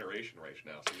in-between generation right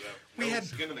now, so you have We no had-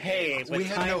 skin in the hey, game. We with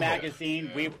had Time no hope. Magazine,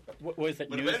 Yeah. we was it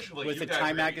But news? eventually Was you it guys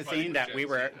Time were gonna be Magazine fighting that for we Gen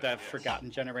were Z the now, yes.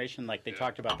 forgotten generation? Like they Yeah.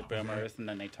 talked about the boomers, and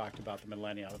then they talked about the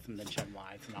millennials and the Gen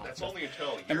Ys and all That's that. only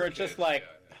until And your we're just kids, like,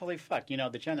 yeah. holy fuck! You know,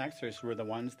 the Gen Xers were the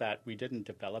ones that we didn't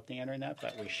develop the internet,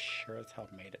 but we sure as hell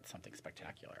made it something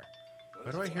spectacular.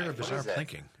 Why do I hear a bizarre is that?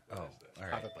 blinking? Oh, all right.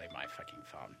 Probably my fucking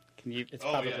phone. Can you? It's Oh,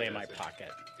 probably yeah, in my it's-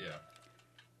 pocket, Yeah.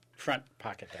 front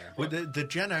pocket there. Well, the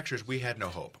Gen Xers, we had no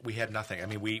hope. We had nothing. I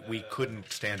mean, we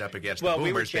couldn't stand up against Well, the we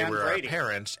were boomers. They Jan were Brady. our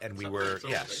parents, and we were,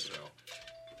 yes.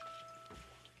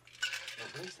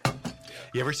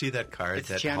 You ever see that card It's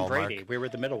that Jan Hallmark? Brady. We were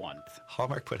the middle ones.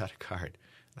 Hallmark put out a card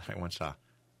that I once saw.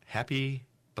 Happy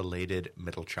belated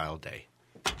middle child day.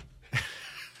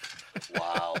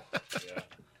 Wow.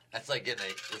 That's like getting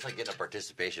a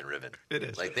participation ribbon. It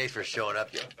is. Like, thanks for showing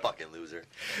up, you fucking loser.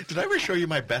 Did I ever show you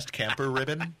my best camper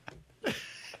ribbon?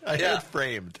 I had Yeah. it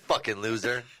framed. Fucking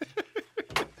loser.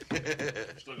 Still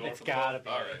going It's for the gotta vote? be.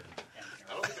 All right.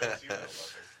 I don't think I've seen that one.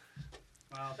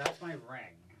 Well, that's my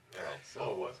ring.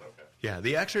 Oh, it was? Okay. Yeah,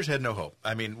 the Xers had no hope.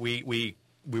 I mean, we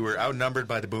were outnumbered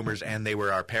by the boomers, and they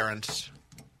were our parents.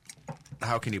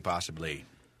 How can you possibly?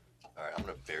 All right, I'm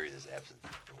going to bury this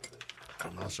absinthe.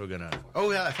 I'm also gonna.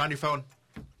 Oh yeah, I found your phone.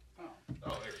 Oh,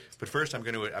 there he is. But first, I'm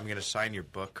gonna sign your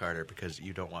book, Carter, because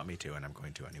you don't want me to, and I'm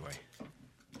going to anyway.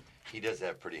 He does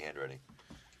have pretty handwriting.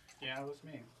 Yeah, it was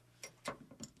me.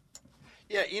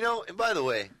 Yeah, you know, and by the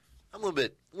way, I'm a little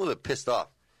bit pissed off.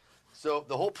 So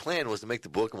the whole plan was to make the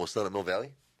book and we'll sell it at Mill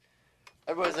Valley.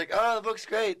 Everybody's like, "Oh, the book's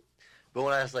great," but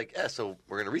when I was like, "Yeah, so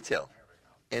we're gonna retail,"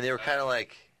 and they were kind of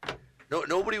like,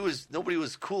 nobody was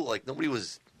cool. Like nobody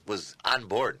was on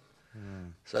board.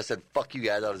 So I said, "Fuck you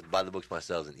guys! I'll just buy the books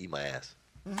myself and eat my ass."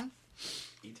 Mm-hmm.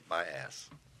 Eat my ass.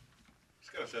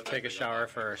 Just gotta set that Take a thing shower up.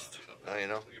 first. Oh, you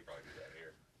know. We could probably do that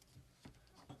here.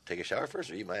 Take a shower first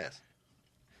or eat my ass?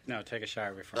 No, take a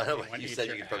shower before. I know, you but want you to eat said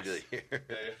your you could probably do ass. it here.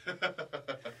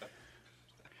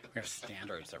 We have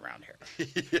standards around here.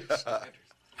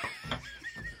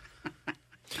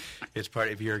 It's part.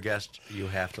 If you're a guest, you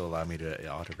have to allow me to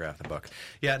autograph the book.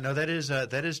 Yeah, no, that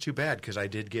is too bad because I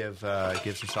did give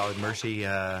some solid mercy,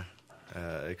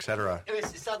 etc.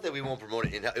 It's not that we won't promote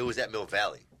it. It was at Mill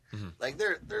Valley. Like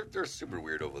they're super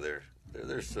weird over there.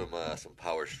 There's some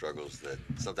power struggles that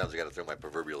sometimes I got to throw my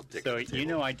proverbial dick. So on the table. you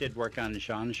know, I did work on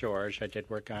Jean Georges. I did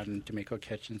work on D'Amico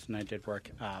Kitchens, and I did work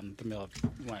on the Mill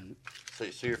one So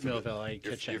you're Mill familiar, Valley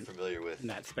you're Kitchen familiar with. in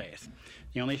that space.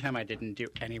 The only time I didn't do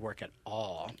any work at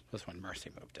all was when Mercy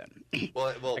moved in. Well,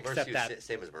 Except Mercy that- is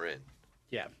same as Marin.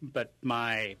 Yeah, but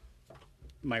my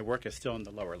work is still in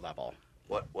the lower level,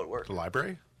 What work? The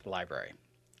library. the library,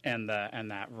 and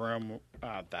that room,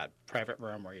 that private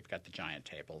room where you've got the giant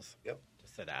tables Yep. to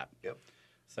sit at. Yep.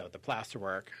 So the plaster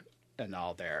work and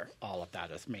all of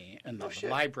that is me. And the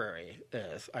library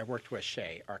is, I worked with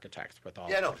Shea Architects with all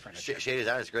the furniture. Shea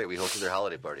Design is great. We hosted their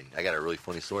holiday party. I got a really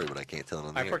funny story, but I can't tell it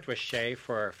on the I've air. worked with Shea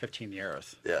for 15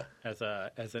 years. Yeah. As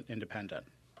an independent.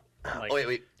 Like,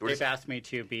 wait. They've asked me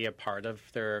to be a part of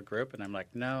their group, and I'm like,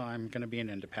 no, I'm going to be an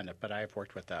independent, but I've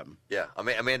worked with them. Yeah,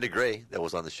 Amanda Gray, that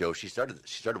was on the show, she started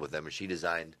with them, and she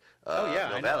designed I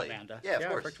Mill know Valley. Amanda. Yeah, of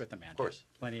course. I've worked with Amanda. Of course.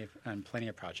 Plenty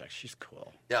of projects. She's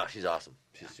cool. Yeah, she's awesome.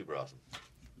 She's super awesome.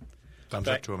 Thumbs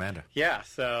up to Amanda. Yeah,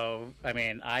 so, I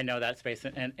mean, I know that space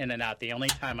in and out. The only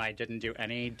time I didn't do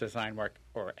any design work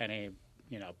or any,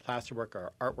 plaster work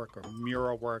or artwork or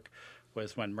mural work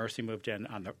was when Mercy moved in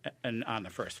on the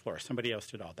first floor. Somebody else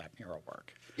did all that mural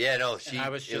work. Yeah, no, I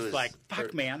was just like,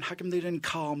 fuck, man, how come they didn't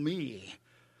call me?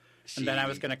 And then I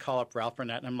was going to call up Ralph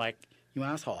Burnett, and I'm like, you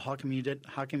asshole, how come you didn't,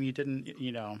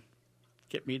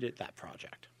 get me to that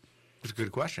project? It's a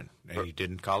good question. And you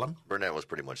didn't call him? Burnett was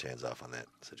pretty much hands off on that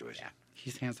situation. Yeah,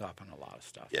 he's hands off on a lot of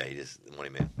stuff. Yeah, he just money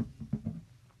man.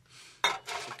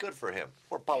 Good for him.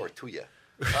 More power to you.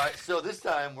 All right, so this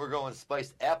time we're going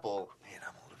spiced apple. Man,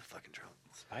 I'm a little bit fucking drunk.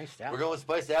 Spiced apple. We're going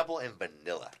spiced apple and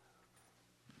vanilla.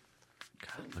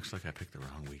 God, looks like I picked the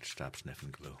wrong week to stop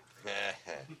sniffing glue.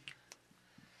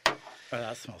 Oh,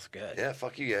 that smells good. Yeah,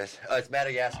 fuck you guys. It's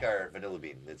Madagascar vanilla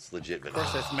bean. It's legit vanilla.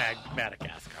 Of course, it's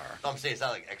Madagascar. No, I'm saying it's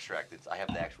not like extract. I have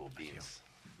the actual beans.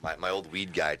 My old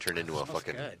weed guy turned into a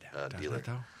fucking dealer. Does it,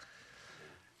 though?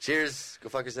 Cheers. Go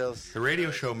fuck yourselves. The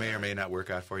radio show may or may not work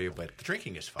out for you, but the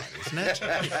drinking is fun, isn't it?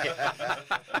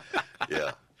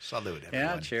 Yeah. Salute, everyone.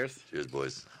 Yeah, cheers. Cheers,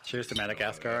 boys. Cheers to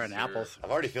Madagascar and apples.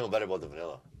 I'm already feeling better about the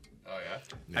vanilla. Oh,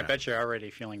 yeah? I bet you're already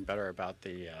feeling better about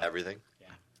the... Everything? Yeah.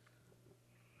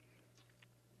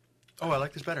 Oh, I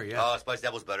like this better, yeah. Oh, spiced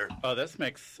apple's better. Oh, this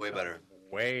makes... Way better.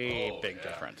 Way big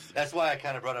difference. That's why I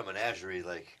kind of brought a menagerie.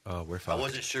 Like, Oh, we're I fucked.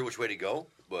 wasn't sure which way to go,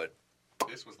 but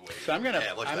This was the way. So I'm gonna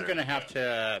much better. I'm gonna have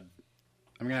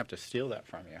to steal that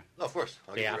from you. no, of course.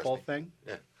 I'll The give you apple recipe. thing.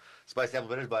 Yeah. Spiced apple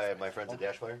bitters by my friends at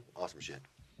Dashfire. Awesome shit.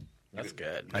 That's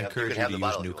good. I you encourage can you have to the use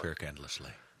bottle if you want. Newkirk endlessly.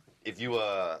 If you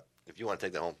want to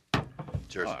take that home,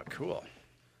 cheers. Oh, cool.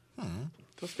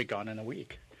 Supposed to be gone in a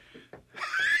week.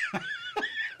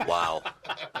 Wow.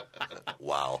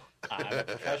 Wow. I'm a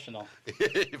professional.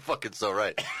 You're fucking so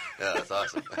right. Yeah, that's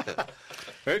awesome. Of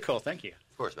Very cool. Thank you.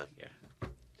 course, man. Yeah.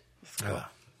 Oh,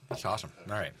 that's awesome.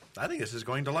 All right. I think this is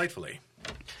going delightfully.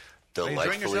 you enjoying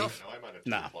Delightfully. yourself? No, I'm on a 2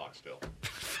 Nah. o'clock still.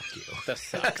 This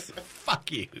sucks.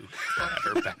 Fuck you.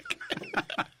 Averbeck.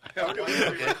 I'm doing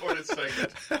a pre-recorded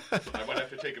segment. I might have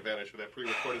to take advantage of that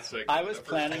pre-recorded segment. I was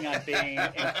planning on being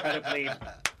incredibly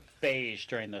beige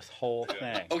during this whole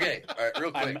thing. Okay, all right,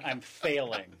 real quick. I'm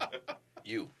failing.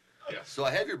 You. Yeah. So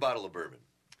I have your bottle of bourbon,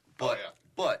 but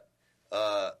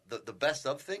the best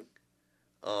of thing,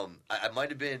 I might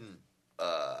have been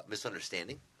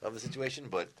misunderstanding of the situation,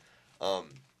 but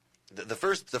the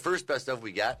first best of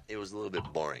we got, it was a little bit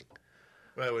boring.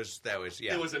 Well, that was,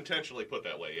 yeah. It was intentionally put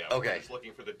that way, yeah. Okay. We're just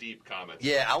looking for the deep comments.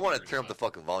 Yeah, I want to turn up the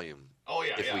fucking volume. Oh,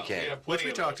 yeah, if yeah. we can. have Which plenty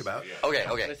we of talked those, about. Yeah. Okay.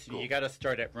 Listen, Cool. you got to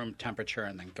start at room temperature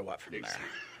and then go up from there.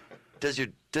 Does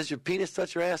your penis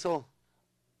touch your asshole?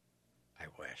 I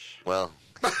wish. Well.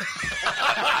 Damn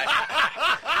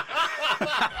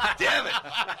it!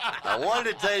 I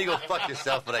wanted to tell you to go fuck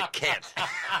yourself, but I can't.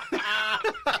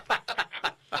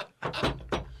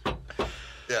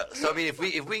 Yeah. So I mean, if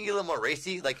we can get a little more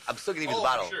racy, like I'm still gonna give you the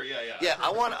bottle. Sure, yeah. Yeah,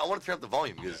 I want to turn up the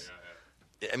volume because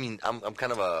I mean I'm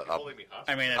kind of a Holding me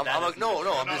hostage. I mean, if I'm that a isn't no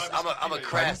the I'm truth- a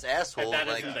crass asshole. If that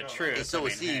Like, isn't the truth, and so I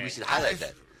was mean, he. hey. We should highlight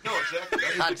that. No, exactly. That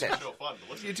makes Content. it so fun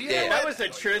to listen to. Yeah. That was the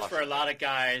truth for a lot of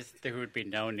guys. There would be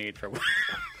no need for.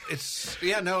 It's,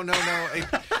 yeah, no.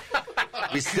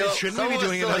 We still Shouldn't some we be of us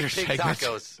doing still another like pink segment?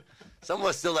 tacos. Some of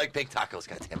us still like pink tacos.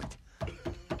 God damn it.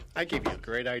 I gave you a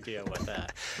great idea with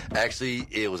that. Actually,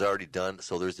 it was already done.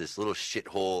 So there's this little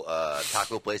shithole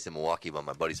taco place in Milwaukee by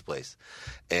my buddy's place,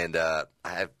 and I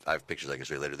have pictures I can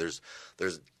show you later.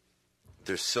 There's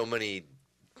so many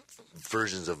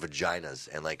versions of vaginas,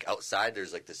 and like outside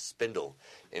there's like this spindle,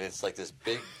 and it's like this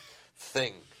big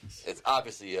thing. It's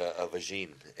obviously a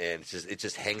vagine, and it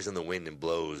just hangs in the wind and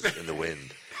blows in the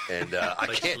wind. And I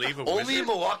Like can't. Sleeve of Only Wizard? in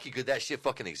Milwaukee could that shit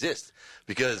fucking exist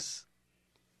because.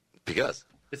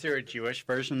 Is there a Jewish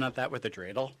version of that with a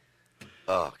dreidel?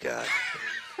 Oh God.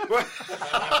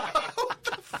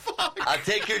 I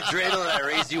take your dreidel and I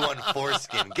raise you on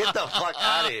foreskin. Get the fuck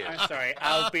out of here. I'm sorry.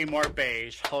 I'll be more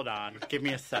beige. Hold on. Give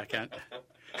me a second.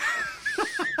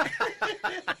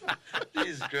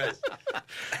 Jesus Christ.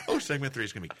 Oh, segment 3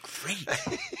 is going to be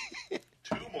great.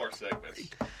 2 more segments.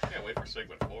 Can't wait for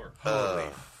segment 4. Holy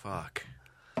fuck.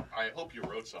 I hope you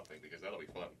wrote something because that'll be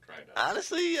fun trying to.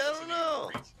 Honestly, I don't know.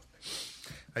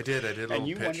 I did a little And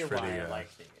you pitch wonder for why the. I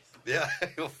like these. Yeah,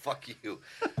 well, fuck you.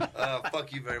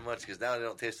 Fuck you very much because now they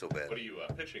don't taste so bad. What are you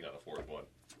pitching on the fourth one?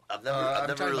 I've I'm never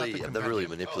talking about really, the I've never really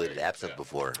compendium. manipulated Oh, absinthe yeah.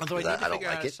 before. Although I 'cause need to I don't figure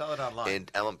out like how to it. sell it online.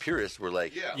 And I'm purists. We're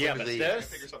like, Yeah, Yeah, look but at this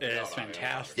figure something is out on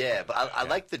fantastic. yeah, but I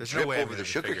like the There's no drip way I'm over gonna the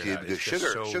sugar figure it cube out. because It's just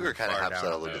sugar so kind of far helps down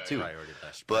out a on little the bit too. priority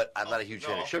list. But I'm not a huge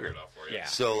fan I'll of figure sugar. it out for you. Yeah.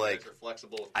 So, You like, guys are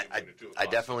flexible. I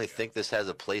definitely think this has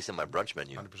a place in my brunch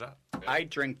menu. 100%. I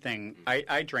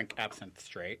drink absinthe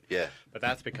straight. Yeah. But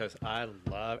that's because I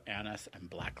love anise and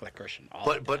black licorice and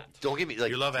all of But that. don't get me like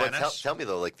You love but anise? tell me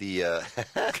though, like the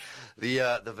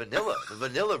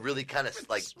vanilla really kind of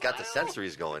like got the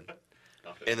sensories going,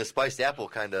 and the spiced apple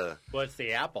kind of Well, it's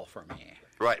the apple for me.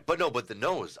 right. But the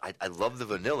nose, I love the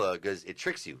vanilla because it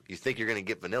tricks you. You think you're gonna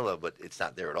get vanilla, but it's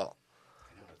not there at all.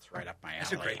 It's right up my alley.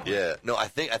 That's a great one. Yeah, no, I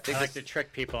think I like this, to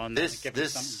trick people and this- give them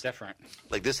this- something different.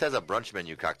 like this has a brunch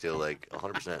menu cocktail like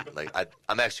 100%. Like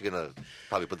I'm actually gonna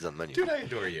probably put this on the menu. Dude, I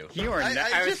adore you. You are. I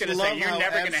was just going to say love you're how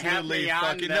never going to have absolutely me on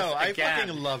fucking, this No, I again.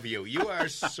 fucking love you. You are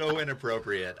so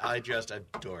inappropriate. I just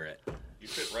adore it. You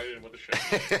fit right in with the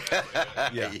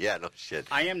show. Yeah, no shit.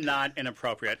 I am not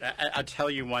inappropriate. I'll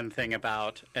tell you one thing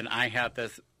about, and I have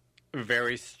this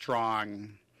very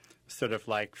strong sort of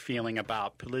like feeling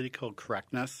about political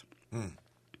correctness.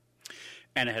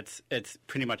 And it's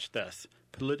pretty much this.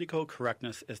 Political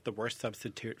correctness is the worst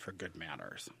substitute for good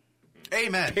manners.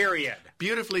 Amen. Period.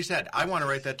 Beautifully said. I want to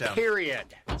write that down. Period.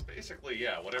 It's basically,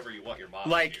 whatever you want your mom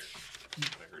Like- to hear.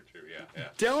 I heard too, yeah.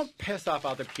 Don't piss off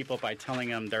other people by telling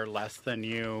them they're less than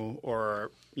you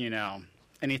or,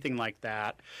 anything like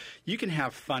that. You can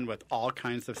have fun with all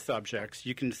kinds of subjects.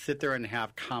 You can sit there and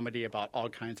have comedy about all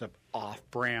kinds of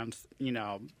off-brands,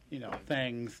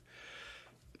 things.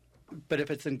 But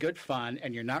if it's in good fun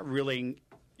and you're not really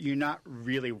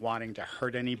wanting to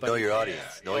hurt anybody. Know your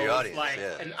audience. Know your it's audience. Like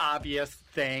yeah. an obvious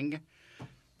thing.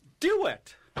 Do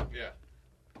it. Yeah.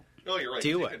 No, you're right. Do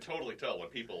You it. can totally tell when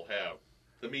people have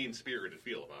the mean-spirited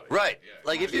feel about it. Right. Yeah,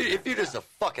 Like if you're just a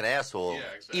fucking asshole, Yeah,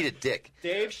 exactly. eat a dick.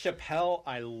 Dave Chappelle,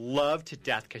 I love to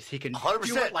death because he can 100%.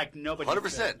 do it like nobody.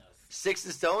 100%. Sticks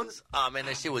and Stones. Oh man,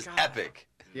 that shit was epic.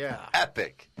 Yeah.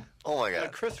 Epic. Oh my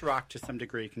god. Chris Rock, to some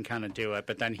degree, can kind of do it,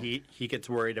 but then he gets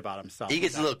worried about himself. He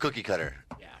gets a little cookie cutter.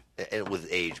 Yeah. With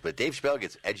age, but Dave Chappelle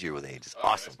gets edgier with age. It's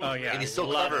awesome. Oh, yeah. And he's so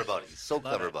Love clever it. about it. He's so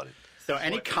clever about it. So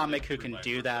any comic who can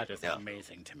do that is Yeah.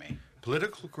 amazing to me.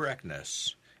 Political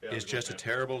correctness is just a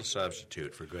terrible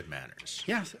substitute for good manners.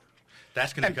 Yes.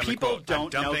 That's going to And become people a quote.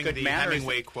 don't I'm know dumping good the manners.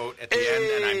 Hemingway quote at the end,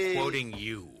 and I'm Hey. quoting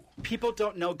you. People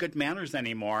don't know good manners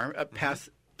anymore past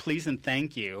please and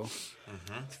thank you.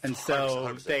 And so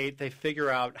 100%. they figure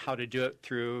out how to do it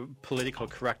through political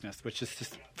correctness, which is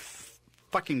just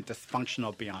fucking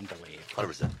dysfunctional beyond belief.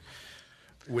 100%.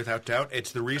 Without doubt,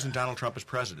 it's the reason Donald Trump is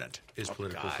president, is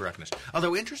political God. correctness.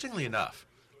 Although, interestingly enough,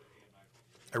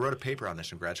 I wrote a paper on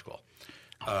this in grad school.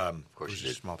 Of course It was you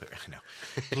a did. small paper. I know.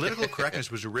 Political correctness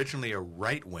was originally a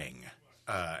right-wing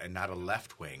and not a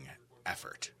left-wing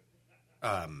effort.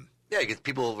 Yeah, because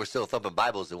people were still thumping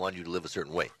Bibles that wanted you to live a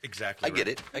certain way. Exactly. I get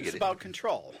right. it. I It's get it. about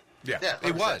control. Yeah, Yeah,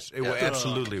 it 100%. was. It Yeah.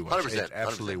 absolutely was. 100%, It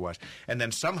absolutely was. And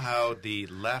then somehow the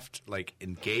left,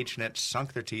 engaged in it,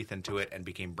 sunk their teeth into it, and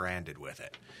became branded with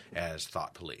it as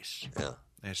thought police. Yeah.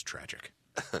 It's tragic.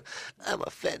 I'm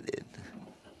offended.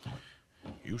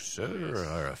 You, sir,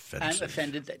 are I'm offensive.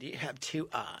 offended that you have two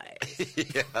eyes.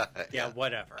 Yeah,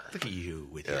 whatever. Look at you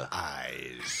with your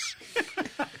eyes.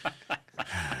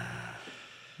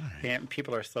 And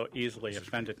people are so easily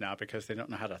offended now because they don't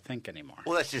know how to think anymore.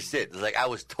 Well, that's just it. It's like I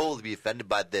was told to be offended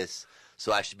by this,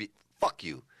 so I should be. Fuck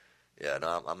you. Yeah,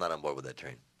 no, I'm not on board with that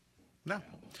train. No.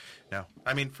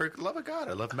 I mean, for the love of God,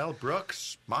 I love Mel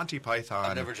Brooks, Monty Python,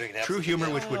 I've never drinking True absinthe humor,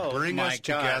 again. which would bring my us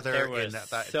God, together there in was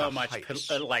that so the much heights.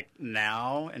 like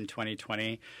now in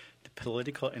 2020, the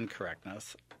political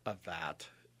incorrectness of that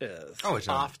is It's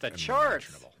off the charts.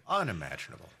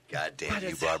 Unimaginable. God damn But you,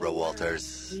 it's Barbara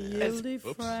Walters.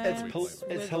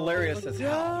 It's hilarious as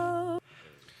hell.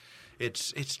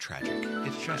 It's tragic.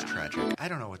 It's just tragic. I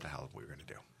don't know what the hell we're going to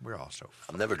do. We're all so.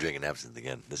 I'm never drinking absinthe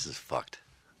again. This is fucked.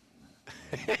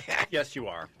 Yes, you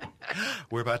are.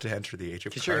 We're about to enter the age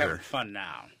of Because you're having Carter. fun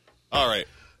now. All right.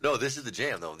 No, this is the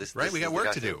jam, though. Right, we got is the work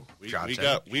to cocktail. do.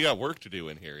 Johnson. We got work to do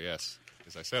in here, yes.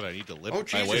 As I said, I need to live Oh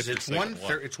my way Jesus! through It's segment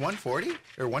one. It's 140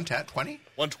 or 110, 20.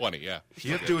 120, yeah.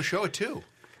 You have to do a show at 2.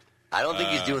 I don't think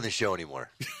he's doing the show anymore.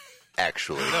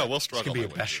 Actually. No, we'll It's struggle. going to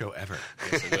be a my way best through show ever. it.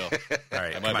 Yes, it will. All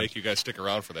right, I come might on. make you guys stick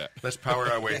around for that. Let's power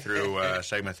our way through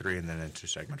segment 3 and then into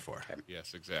segment 4.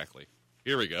 Yes, exactly.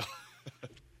 Here we go.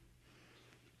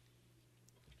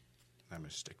 I'm going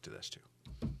to stick to this, too.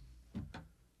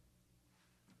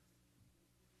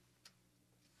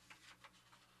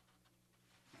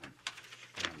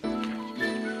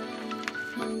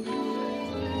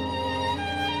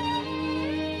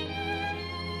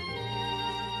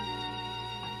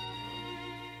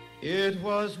 It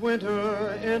was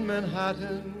winter in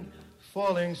Manhattan,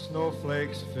 falling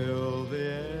snowflakes filled the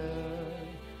air.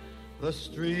 The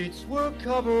streets were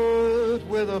covered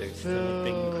with a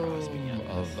film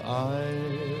of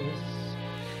ice.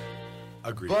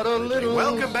 Agreed. But a little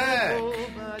Welcome back snow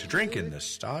to Drinking the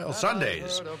Style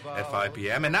Sundays at 5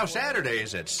 p.m. and now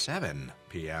Saturdays at 7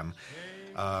 p.m.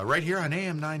 Right here on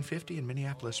AM 950 in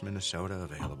Minneapolis, Minnesota,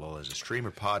 available as a streamer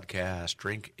podcast,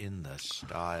 Drink in the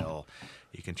Style.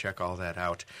 You can check all that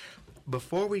out.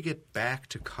 Before we get back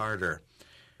to Carter,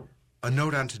 a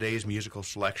note on today's musical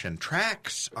selection.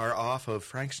 Tracks are off of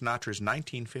Frank Sinatra's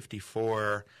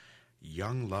 1954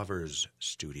 Young Lovers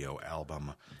studio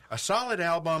album. A solid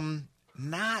album,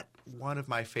 not one of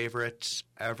my favorites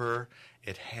ever.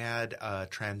 It had a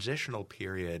transitional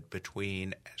period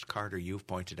between, as Carter, you've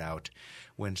pointed out,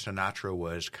 when Sinatra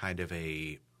was kind of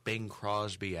a Bing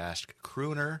Crosby-esque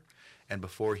crooner, and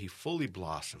before he fully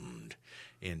blossomed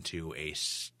into a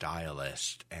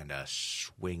stylist and a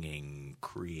swinging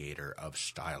creator of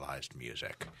stylized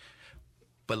music.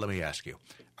 But let me ask you,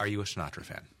 are you a Sinatra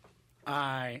fan?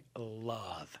 I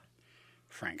love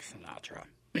Frank Sinatra.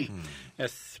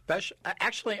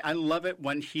 Actually, I love it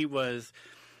when he was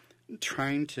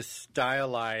trying to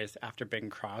stylize after Bing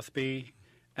Crosby,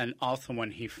 and also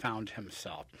when he found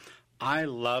himself. I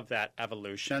love that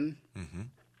evolution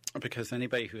because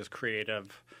anybody who is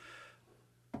creative,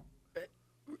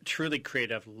 truly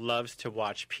creative, loves to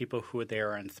watch people who they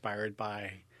are inspired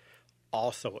by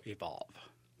also evolve.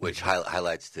 Which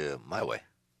highlights to My Way.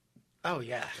 Oh,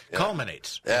 yeah.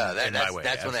 Culminates. Yeah, in My Way,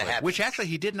 that's when it absolutely. happens. Which actually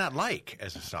he did not like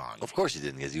as a song. Of course he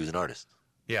didn't, because he was an artist.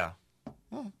 Yeah.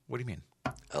 Well, what do you mean?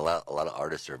 A lot of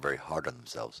artists are very hard on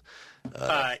themselves.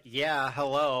 Yeah,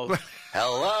 hello.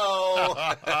 Hello.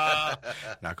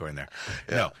 Not going there.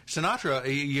 No, Sinatra.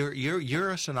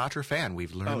 You're a Sinatra fan.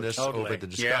 We've learned this totally. over the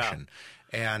discussion,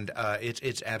 and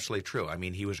it's absolutely true. I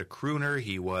mean, he was a crooner.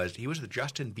 He was the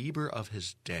Justin Bieber of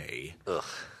his day. Ugh.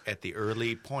 At the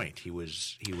early point, he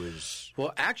was.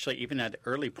 Well, actually, even at the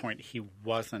early point, he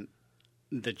wasn't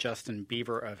the Justin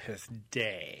Bieber of his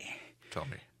day. Tell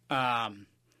me.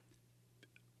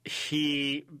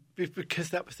 Because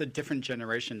that was a different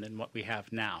generation than what we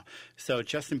have now. So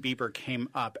Justin Bieber came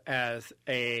up as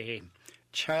a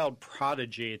child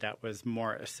prodigy that was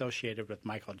more associated with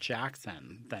Michael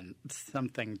Jackson than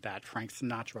something that Frank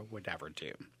Sinatra would ever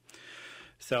do.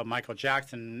 So Michael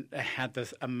Jackson had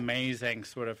this amazing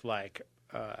sort of like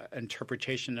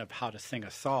interpretation of how to sing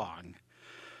a song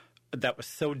that was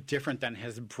so different than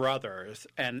his brothers,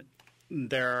 and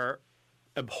their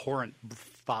abhorrent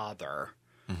father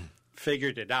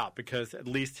figured it out because at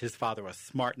least his father was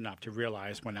smart enough to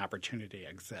realize when opportunity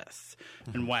exists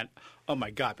and went, oh,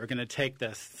 my God, we're going to take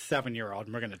this 7-year-old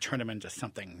and we're going to turn him into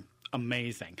something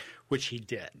amazing, which he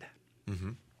did.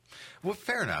 Well,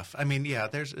 fair enough. I mean, yeah,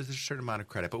 there's a certain amount of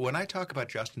credit. But when I talk about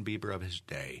Justin Bieber of his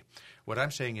day, what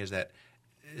I'm saying is that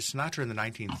Sinatra in the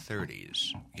 1930s,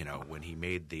 you know, when he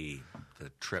made the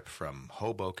trip from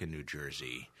Hoboken, New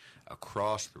Jersey,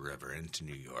 across the river into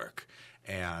New York,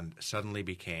 and suddenly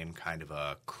became kind of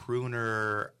a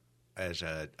crooner as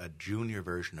a junior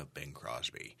version of Bing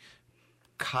Crosby,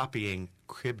 copying,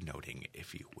 crib noting,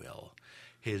 if you will,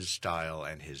 his style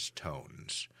and his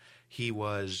tones. He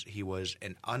was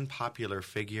an unpopular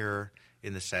figure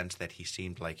in the sense that he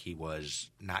seemed like he was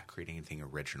not creating anything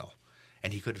original.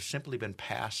 And he could have simply been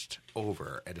passed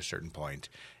over at a certain point,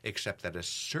 except that at a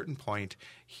certain point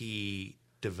he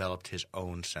developed his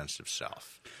own sense of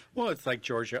self. Well, it's like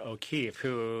Georgia O'Keeffe,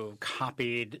 who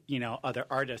copied, other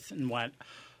artists and went,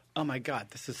 oh, my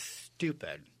God, this is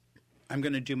stupid. I'm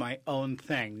going to do my own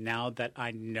thing now that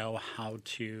I know how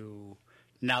to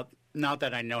 – now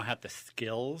that I know how the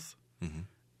skills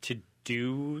to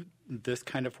do this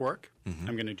kind of work,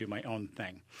 I'm going to do my own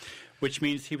thing, which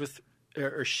means he was –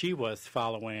 or she was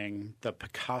following the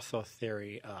Picasso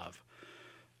theory of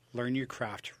learn your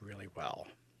craft really well.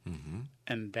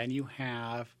 And then you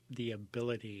have the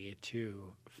ability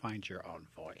to find your own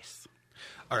voice.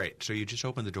 All right, so you just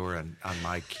opened the door on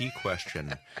my key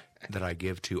question that I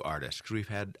give to artists, because we've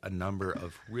had a number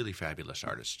of really fabulous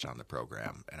artists on the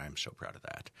program, and I'm so proud of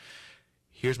that.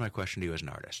 Here's my question to you as an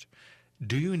artist.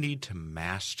 Do you need to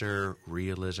master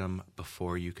realism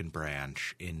before you can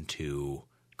branch into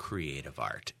creative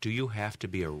art? Do you have to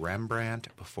be a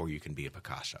Rembrandt before you can be a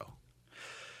Picasso?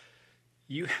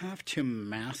 You have to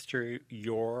master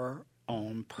your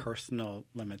own personal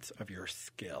limits of your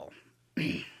skill. I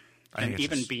think And it's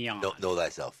even just- beyond. Know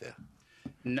thyself, yeah.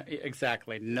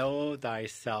 Exactly. Know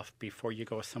thyself before you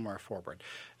go somewhere forward.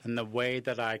 And the way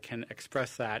that I can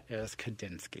express that is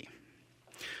Kandinsky.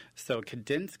 So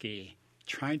Kandinsky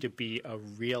tried to be a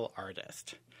real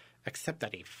artist, except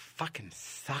that he fucking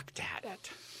sucked at it.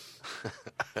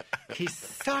 He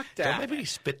sucked Don't at let it. me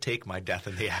spit take my death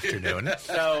in the afternoon.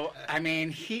 So, I mean,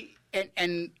 he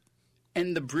and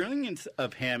the brilliance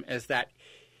of him is that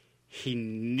he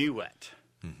knew it.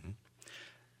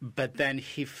 But then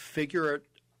he figured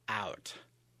out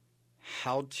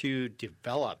how to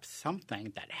develop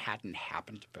something that hadn't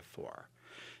happened before.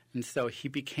 And so he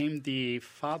became the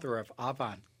father of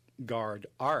avant-garde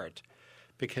art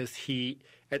because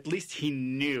at least he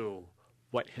knew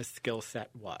what his skill set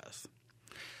was.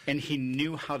 And he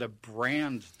knew how to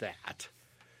brand that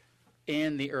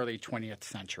in the early 20th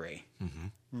century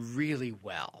really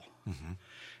well.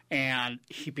 And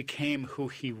he became who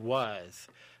he was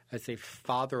as a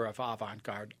father of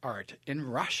avant-garde art in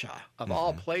Russia, of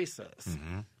all places.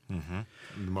 The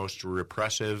most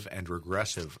repressive and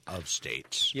regressive of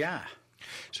states. Yeah.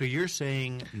 So you're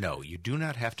saying, no, you do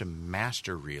not have to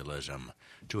master realism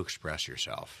to express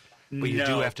yourself. But you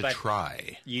do No, have to but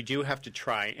try. You do have to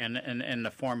try in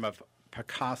the form of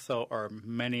Picasso or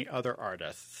many other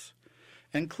artists,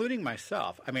 including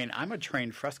myself. I mean, I'm a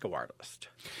trained fresco artist.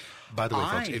 By the way,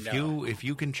 folks, I if know.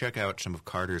 you can check out some of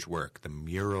Carter's work, the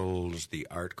murals, the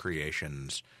art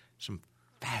creations, some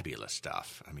fabulous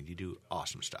stuff. I mean, you do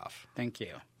awesome stuff. Thank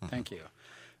you. Thank you.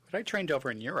 But I trained over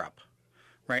in Europe,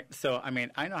 right? So, I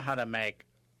mean, I know how to make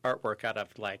artwork out of,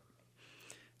 like,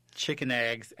 chicken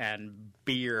eggs and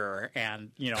beer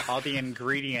and, all the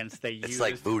ingredients they use. It's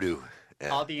like voodoo. Yeah.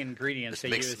 All the ingredients Just they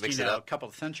mix used, it a up. couple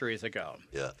of centuries ago.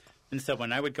 Yeah. And so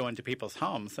when I would go into people's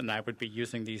homes and I would be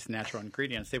using these natural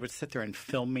ingredients, they would sit there and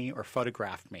film me or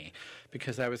photograph me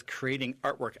because I was creating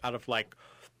artwork out of, like,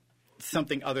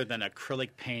 something other than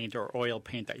acrylic paint or oil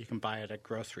paint that you can buy at a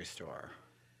grocery store.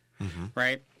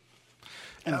 Right?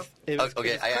 And it was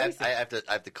Okay, I crazy.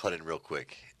 have to cut in real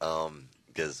quick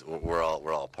because we're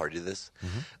all party to this.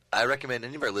 I recommend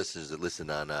any of our listeners that listen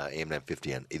on AM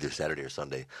 950 on either Saturday or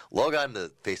Sunday, log on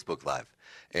to Facebook Live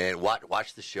and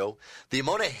watch the show. The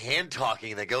amount of hand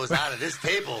talking that goes on at this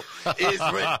table is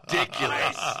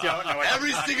ridiculous. I don't know what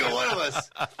Every single one of us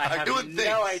are have doing no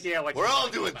things. idea what We're you're all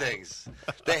talking doing things.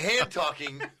 The hand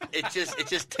talking, it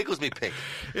just tickles me pink.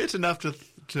 It's enough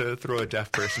to throw a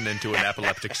deaf person into an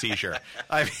epileptic seizure.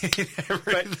 I mean,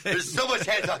 everything. There's so much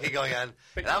hand talking going on.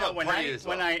 But and I'm a when party as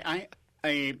well. I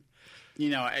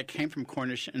came from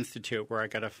Cornish Institute where I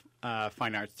got a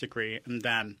fine arts degree, and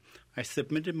then I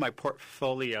submitted my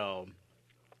portfolio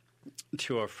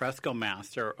to a fresco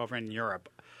master over in Europe,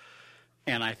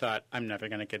 and I thought I'm never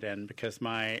going to get in because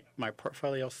my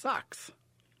portfolio sucks,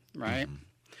 right?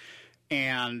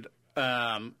 And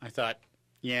I thought,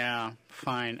 yeah,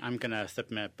 fine, I'm going to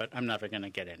submit, but I'm never going to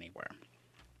get anywhere.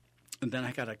 And then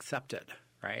I got accepted,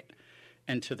 right,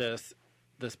 into this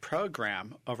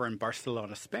program over in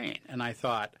Barcelona, Spain. And I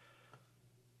thought,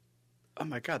 oh,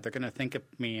 my God, they're going to think of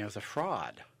me as a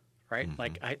fraud, right?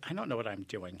 Like, I don't know what I'm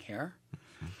doing here.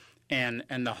 And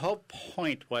the whole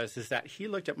point is that he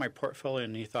looked at my portfolio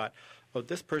and he thought, oh,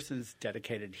 this person's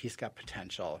dedicated. He's got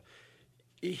potential.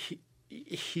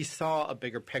 He saw a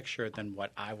bigger picture than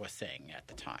what I was seeing at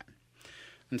the time.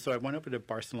 And so I went over to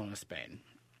Barcelona, Spain,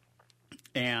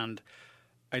 and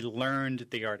I learned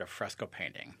the art of fresco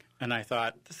painting. And I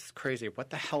thought, this is crazy. What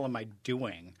the hell am I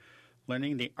doing?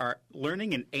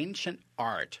 Learning an ancient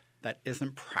art that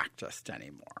isn't practiced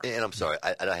anymore. And I'm sorry,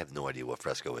 I have no idea what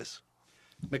fresco is.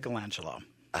 Michelangelo.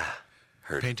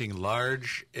 Heard. Painting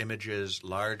large images,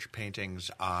 large paintings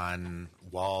on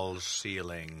walls,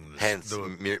 ceilings. Hence, the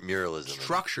muralism.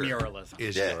 structure Muralism.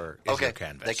 is Yeah. your Okay.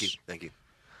 canvas. Thank you.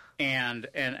 And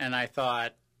I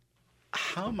thought,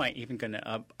 how am I even going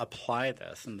to apply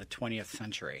this in the 20th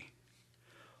century?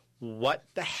 What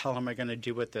the hell am I going to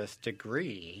do with this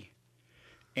degree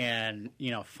in,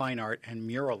 fine art and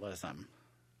muralism?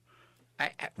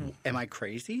 Am I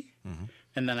crazy?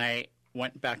 And then I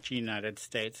went back to the United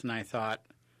States and I thought,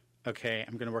 okay,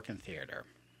 I'm going to work in theater.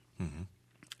 I'm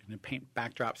going to paint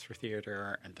backdrops for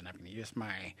theater, and then I'm going to use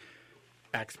my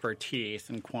expertise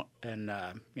in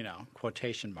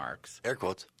quotation marks, Air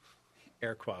quotes.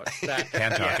 air quotes, that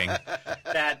Hand talking.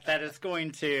 that is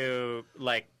going to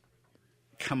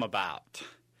come about.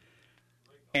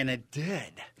 And it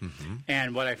did.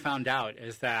 And what I found out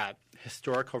is that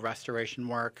historical restoration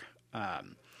work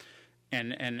and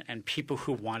people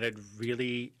who wanted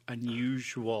really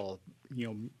unusual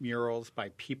murals by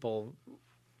people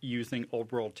using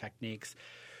old world techniques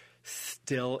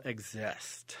still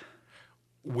exist.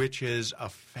 Which is a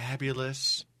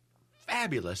fabulous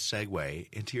segue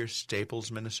into your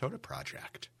Staples, Minnesota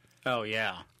project. Oh,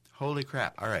 yeah. Holy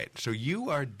crap. All right. So you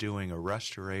are doing a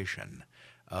restoration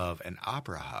of an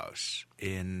opera house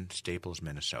in Staples,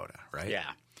 Minnesota, right?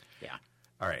 Yeah.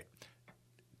 All right.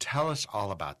 Tell us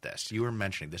all about this. You were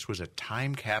mentioning this was a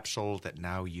time capsule that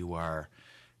now you are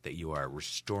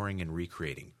restoring and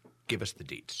recreating. Give us the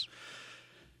deets.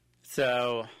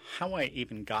 So how I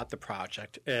even got the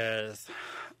project is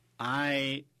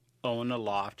I own a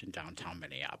loft in downtown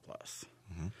Minneapolis.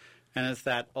 Mm-hmm. And it's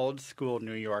that old school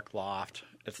New York loft.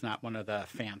 It's not one of the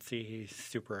fancy,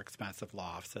 super expensive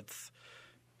lofts.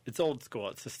 It's old school.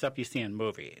 It's the stuff you see in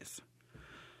movies.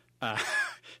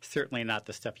 Certainly not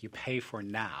the stuff you pay for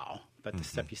now, but the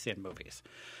stuff you see in movies.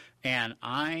 And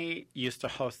I used to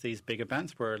host these big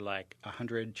events where like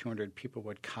 100, 200 people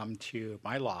would come to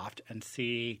my loft and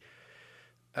see,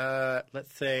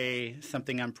 let's say,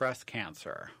 something on breast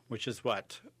cancer, which is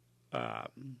what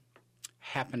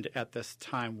happened at this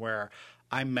time, where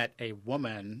I met a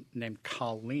woman named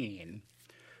Colleen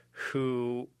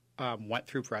who went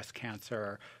through breast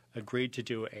cancer, agreed to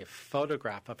do a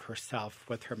photograph of herself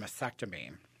with her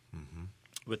mastectomy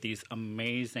with these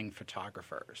amazing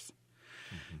photographers.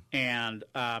 And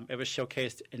it was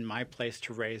showcased in my place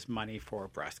to raise money for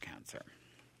breast cancer.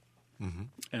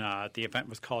 The event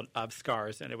was called Of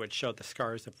Scars, and it would show the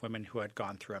scars of women who had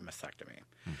gone through a mastectomy.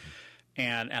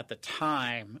 And at the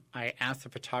time, I asked the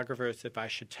photographers if I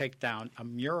should take down a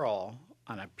mural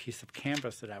on a piece of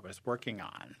canvas that I was working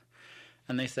on.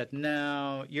 And they said,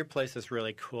 no, your place is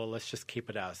really cool. Let's just keep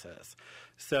it as is.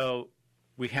 So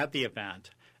we had the event,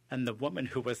 and the woman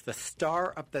who was the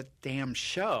star of the damn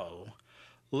show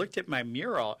looked at my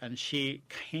mural, and she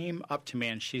came up to me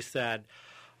and she said,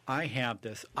 I have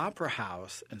this opera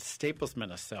house in Staples,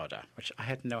 Minnesota, which I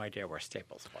had no idea where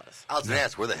Staples was. I was going to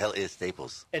ask, where the hell is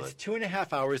Staples? It's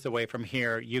 2.5 hours away from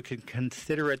here. You can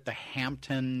consider it the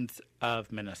Hamptons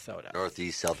of Minnesota.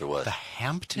 Northeast, south, or west? The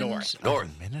Hamptons North.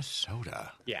 of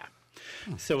Minnesota. Yeah.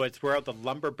 So it's where the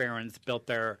lumber barons built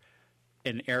their,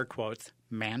 in air quotes,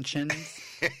 mansions.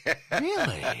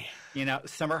 Really? You know,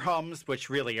 summer homes, which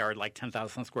really are like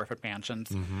 10,000 square foot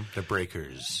mansions. The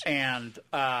breakers. And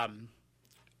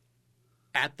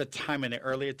at the time, in the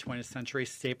early 20th century,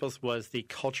 Staples was the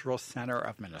cultural center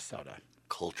of Minnesota.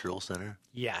 Cultural center?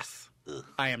 Yes. Ugh.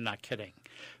 I am not kidding.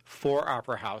 4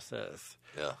 opera houses.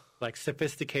 Yeah. Like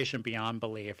sophistication beyond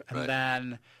belief. And Right.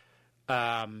 then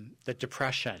the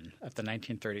Depression of the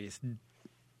 1930s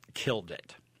killed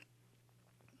it.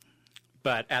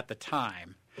 But at the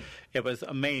time, it was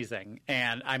amazing.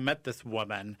 And I met this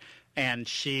woman, and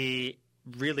she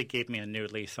really gave me a new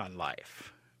lease on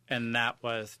life. And that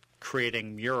was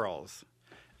creating murals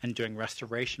and doing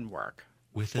restoration work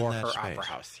Within for that her space. opera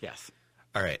house. Yes.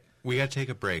 All right. We got to take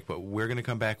a break, but we're going to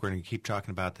come back. We're going to keep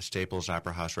talking about the Staples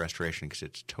Opera House restoration because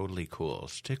it's totally cool.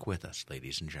 Stick with us,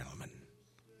 ladies and gentlemen.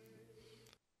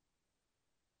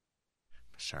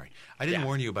 Sorry. I didn't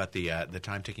warn you about the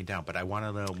time ticking down, but I want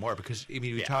to know more because, I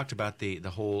mean, we talked about the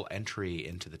whole entry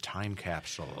into the time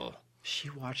capsule. She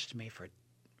watched me for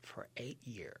 8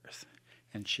 years,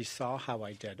 and she saw how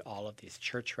I did all of these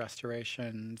church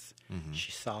restorations.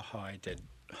 She saw how I did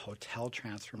hotel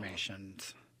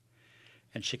transformations,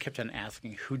 and she kept on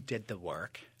asking who did the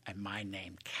work, and my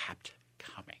name kept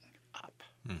coming up.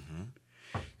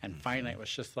 And finally, it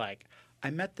was just like, I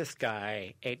met this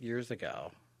guy 8 years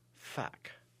ago. Fuck,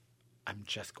 I'm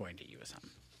just going to use him.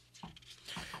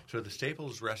 So the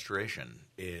Staples restoration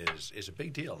is a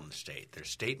big deal in the state.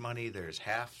 There's state money. There's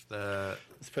half the...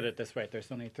 Let's put it this way.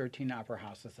 There's only 13 opera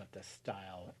houses of this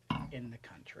style in the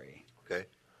country. Okay.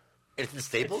 It's in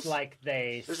Staples? It's like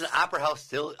they... There's an opera house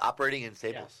still operating in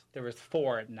Staples? Yes, there was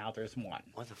 4, now there's 1.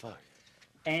 What the fuck?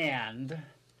 And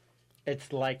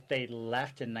it's like they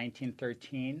left in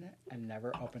 1913 and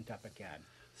never opened up again.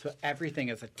 So everything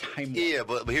is a time warp. Yeah,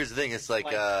 but here's the thing. It's like,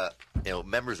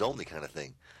 members only kind of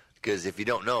thing. Because if you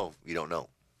don't know, you don't know.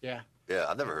 Yeah. Yeah,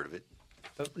 I've never heard of it.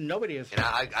 But nobody is... And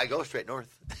I go straight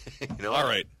north. You know? All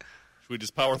right. Should we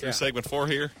just power through segment 4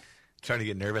 here? Starting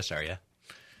to get nervous, are you?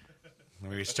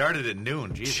 We started at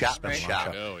noon. Jesus, Chop, it's been a long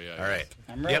chop. show. Oh, yeah. All right.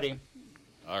 I'm ready.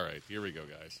 All right. Here we go,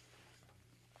 guys.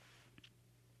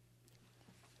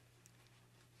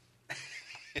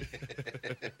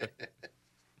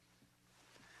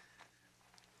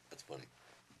 That's funny.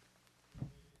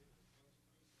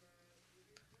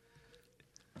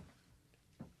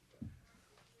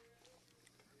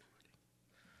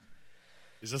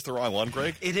 Is Is this the wrong one,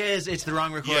 Greg? It is. It's the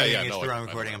wrong recording. Yeah, it's no, the wrong I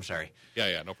recording. know. I'm sorry.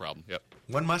 Yeah, no problem. Yep.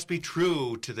 One must be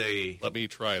true to the... Let me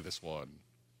try this one.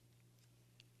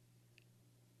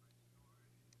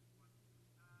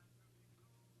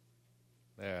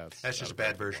 That's just a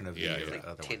bad version of the Yeah, other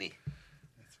one. Tinny.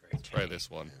 Let's try this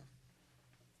one.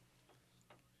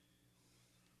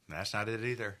 That's not it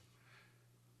either.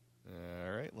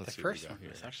 All right, let's The see what we first got one here.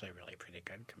 was actually really pretty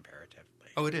good comparatively.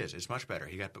 Oh, it is. It's much better.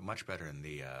 He got much better in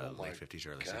the my late 50s,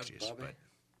 early God, 60s. Bobby.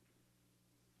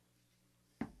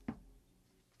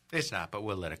 But it's not, but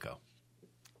we'll let it go.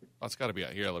 Oh, it's got to be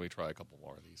out here. Let me try a couple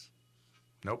more of these.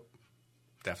 Nope.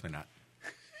 Definitely not.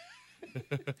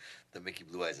 The Mickey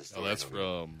Blue Eyes is Oh, that's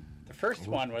from... The first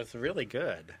one was really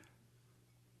good.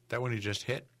 That one you just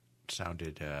hit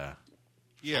sounded...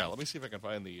 Yeah, let me see if I can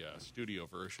find the studio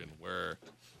version where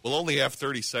we'll only have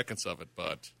 30 seconds of it,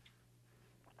 but...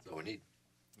 That's all we need.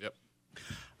 Yep.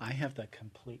 I have the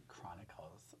complete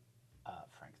chronicles of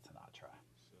Frank Sinatra.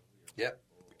 Yep.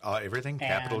 everything? And-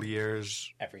 Capital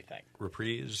Years, Everything.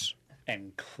 Reprise?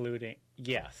 Including,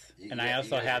 yes. You- And yeah, I you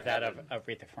also guys have are that of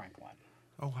having- Aretha Franklin.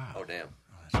 Oh, wow. Oh, damn.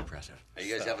 Oh, that's impressive. Are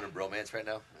you guys having a bromance right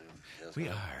now? That's We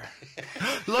what-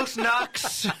 are. Los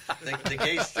Knox! The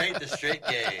gay straight, the straight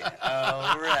gay.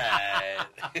 All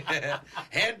right.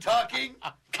 Hand talking,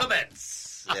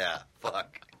 commence. Yeah,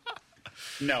 fuck.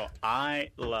 No, I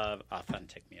love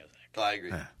authentic music. Oh, I agree.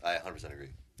 Yeah. I 100% agree.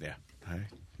 Yeah,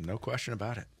 no question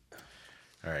about it.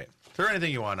 All right. Throw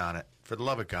anything you want on it. For the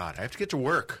love of God. I have to get to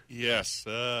work. Yes.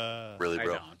 Really, I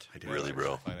bro? don't. I do. Really,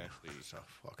 bro? Fine, actually. So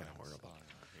fucking horrible.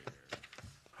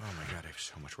 Oh, my God. I have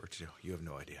so much work to do. You have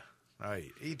no idea. Oh,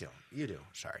 you don't. You do.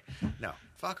 Sorry. No.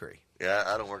 Fuckery. Yeah,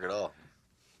 I don't work at all.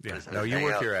 Yeah. I just No, you hang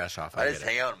work out. your ass off. I get just it.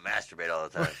 hang out and masturbate all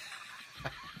the time.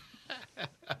 Yeah, I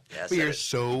But said you're it.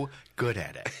 so good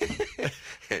at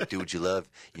it. Do what you love.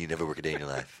 You never work a day in your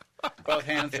life. Both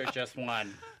hands are just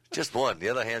one. Just one. The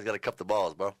other hand's got to cup the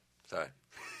balls, bro. Sorry.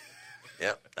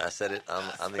 Yep, I said it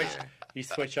on the air. You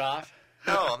switch off.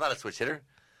 No, I'm not a switch hitter.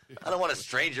 I don't want a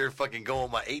stranger fucking going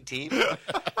on my 8 team.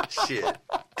 Shit.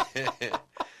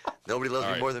 Nobody loves All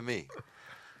me right. more than me.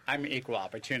 I'm equal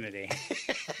opportunity.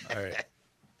 All right.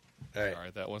 All right. All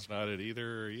right, that one's not it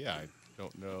either. Yeah, I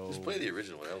don't know. Just play the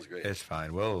original one. That was great. It's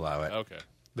fine. We'll allow it. Okay.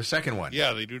 The second one.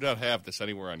 Yeah, they do not have this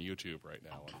anywhere on YouTube right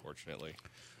now, unfortunately.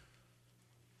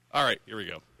 All right, here we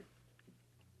go.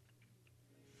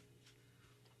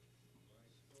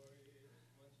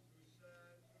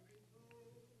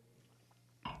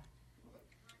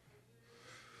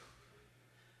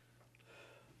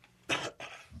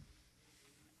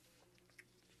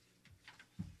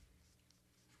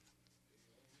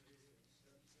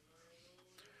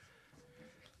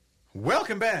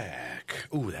 Welcome back.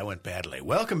 Ooh, that went badly.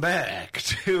 Welcome back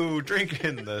to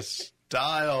Drinking the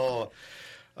Style.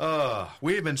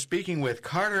 We've been speaking with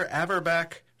Carter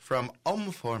Averbeck from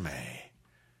Omforme.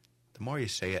 The more you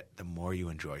say it, the more you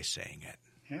enjoy saying it.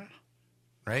 Yeah.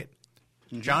 Right?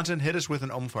 Johnson, hit us with an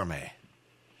Omforme.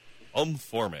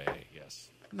 Omforme, yes.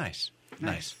 Nice.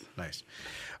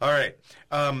 All right.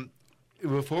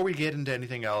 Before we get into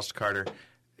anything else, Carter,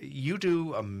 you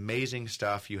do amazing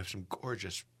stuff. You have some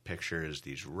gorgeous pictures,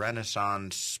 these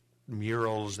Renaissance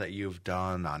murals that you've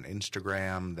done on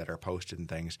Instagram that are posted and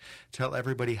things. Tell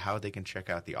everybody how they can check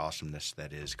out the awesomeness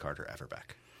that is Carter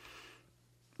Averbeck.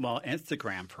 Well,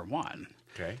 Instagram for one.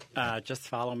 Okay. Just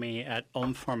follow me at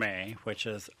Omforme, which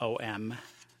is OMFORME.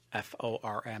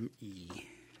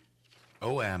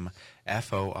 OMFORME.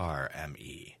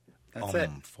 That's it.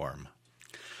 Omforme.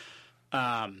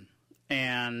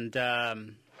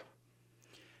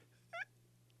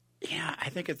 Yeah, I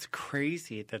think it's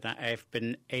crazy that I've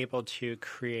been able to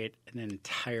create an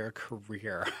entire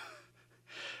career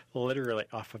literally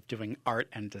off of doing art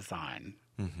and design.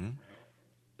 Mm-hmm.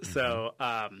 So,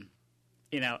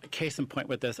 case in point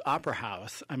with this opera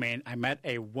house, I mean, I met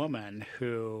a woman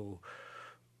who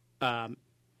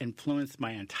influenced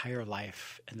my entire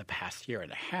life in the past year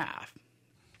and a half.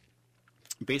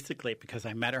 Basically, because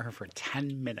I met her for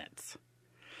 10 minutes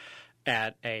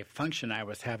at a function I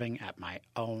was having at my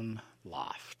own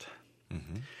loft.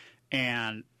 Mm-hmm.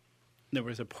 And there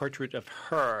was a portrait of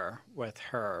her with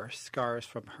her scars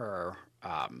from her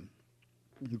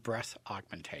breast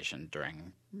augmentation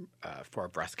for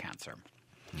breast cancer.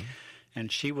 Mm-hmm.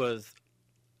 And she was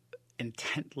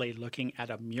intently looking at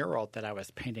a mural that I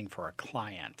was painting for a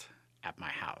client at my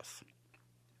house.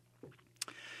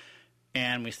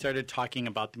 And we started talking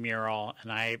about the mural,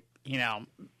 and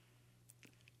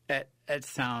it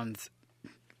sounds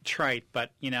trite,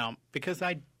 but, because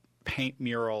I paint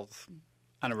murals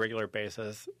on a regular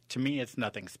basis, to me it's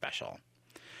nothing special.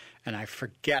 and I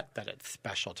forget that it's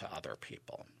special to other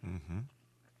people. Mm-hmm.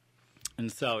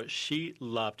 And so she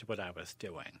loved what I was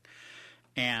doing.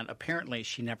 And apparently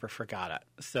she never forgot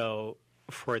it. So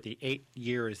for the 8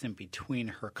 years in between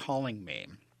her calling me,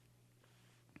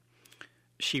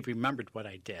 she remembered what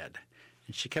I did.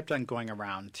 And she kept on going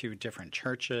around to different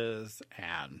churches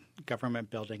and government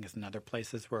buildings and other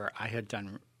places where I had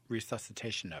done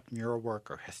resuscitation of mural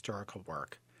work or historical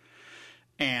work.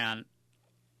 And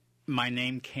my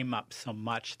name came up so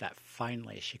much that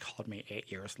finally she called me 8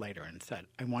 years later and said,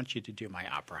 I want you to do my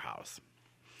opera house.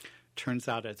 Turns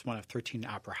out it's one of 13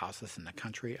 opera houses in the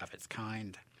country of its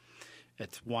kind.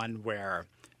 It's one where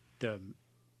the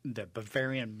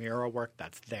Bavarian mural work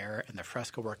that's there and the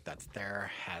fresco work that's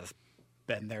there has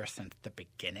been there since the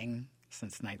beginning,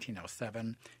 since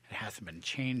 1907. It hasn't been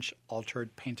changed,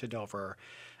 altered, painted over,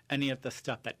 any of the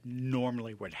stuff that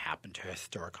normally would happen to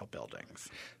historical buildings.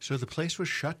 So the place was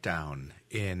shut down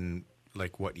in,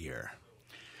 like, what year?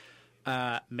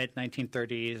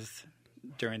 Mid-1930s,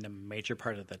 during the major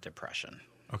part of the Depression.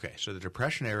 Okay, so the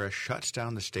Depression era shuts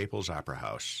down the Staples Opera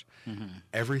House. Mm-hmm.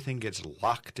 Everything gets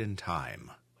locked in time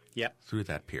through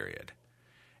that period.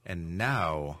 And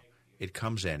now it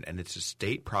comes in, and it's a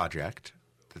state project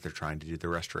that they're trying to do the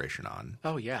restoration on.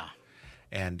 Oh, yeah.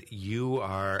 And you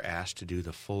are asked to do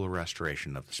the full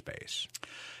restoration of the space.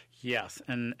 Yes,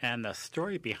 and the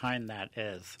story behind that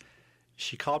is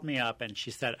she called me up and she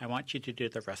said, I want you to do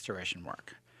the restoration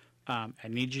work. I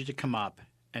need you to come up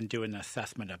and do an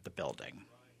assessment of the building.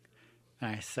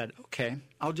 And I said, okay,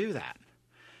 I'll do that.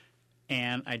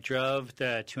 And I drove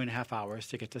the 2.5 hours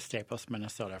to get to Staples,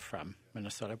 Minnesota from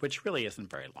Minnesota, which really isn't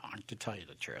very long, to tell you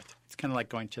the truth. It's kind of like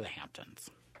going to the Hamptons,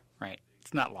 right?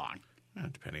 It's not long.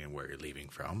 Depending on where you're leaving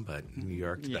from, but New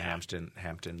York to the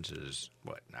Hamptons is,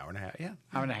 what, an hour and a half? Yeah.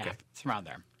 Hour and a half. It's around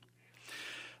there.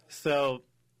 So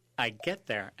I get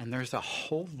there, and there's a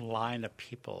whole line of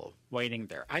people waiting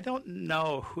there. I don't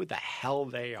know who the hell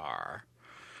they are,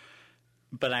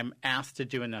 but I'm asked to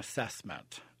do an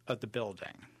assessment of the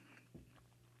building.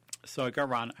 So I go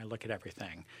around, I look at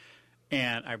everything,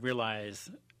 and I realize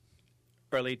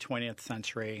early 20th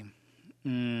century,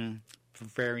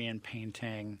 Bavarian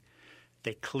painting.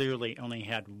 They clearly only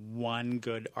had one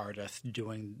good artist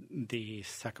doing the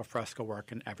secco fresco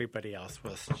work, and everybody else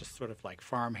was just sort of like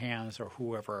farmhands or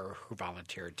whoever who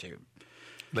volunteered to.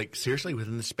 Like, seriously,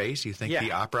 within the space, you think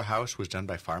the opera house was done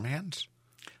by farmhands?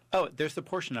 Oh, there's a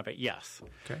portion of it, yes.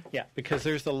 Okay. Yeah, because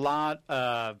there's a lot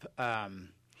of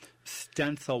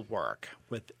stencil work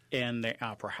within the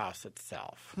opera house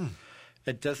itself.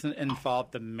 It doesn't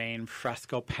involve the main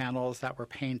fresco panels that were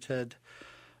painted.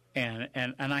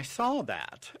 And I saw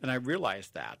that, and I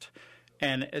realized that.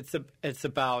 And it's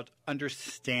about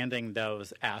understanding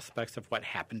those aspects of what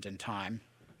happened in time.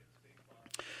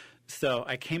 So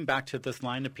I came back to this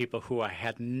line of people who I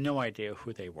had no idea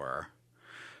who they were.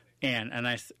 And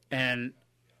I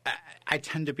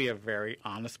tend to be a very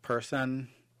honest person,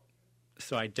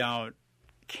 so I don't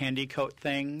candy coat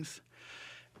things.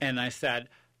 And I said,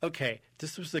 okay,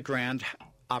 this was the grand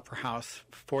opera house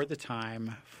for the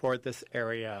time, for this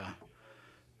area.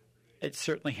 It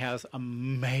certainly has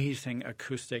amazing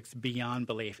acoustics beyond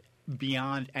belief,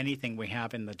 beyond anything we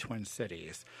have in the Twin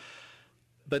Cities.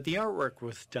 But the artwork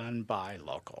was done by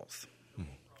locals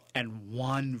and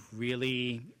one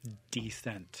really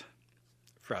decent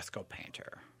fresco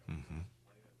painter. Mm-hmm.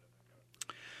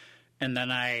 And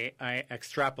then I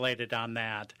extrapolated on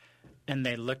that, and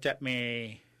they looked at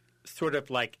me sort of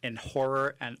like in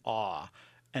horror and awe.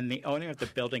 And the owner of the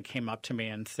building came up to me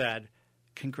and said,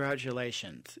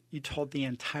 congratulations, you told the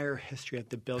entire history of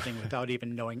the building without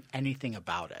even knowing anything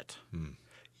about it.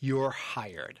 You're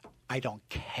hired. I don't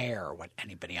care what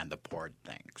anybody on the board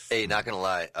thinks. Hey, not going to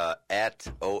lie, at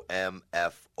OMFORME,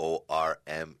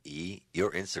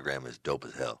 your Instagram is dope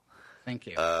as hell. Thank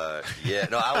you. Yeah,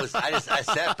 no, I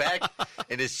sat back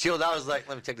and just chilled. I was like,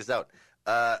 let me check this out.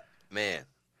 Man,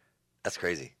 that's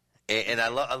crazy. And I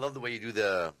love the way you do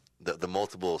the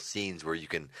multiple scenes where you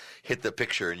can hit the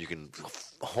picture and you can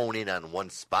hone in on one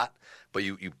spot, but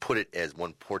you put it as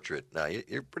one portrait. No,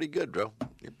 you're pretty good, bro.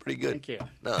 You're pretty good. Thank you.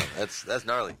 No, that's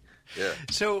gnarly. Yeah.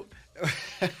 So,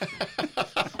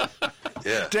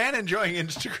 yeah. Dan enjoying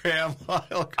Instagram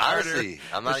while Carter Honestly,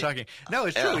 I'm not was talking. No,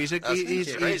 it's true. He's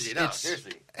crazy. No, it's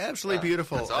seriously. absolutely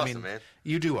beautiful. That's awesome, I mean, man.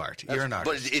 you do art. You're an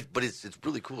artist. But it's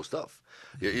really cool stuff.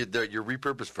 Your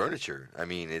repurposed furniture. I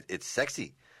mean, it's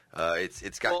sexy.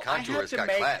 It's got contour. It's got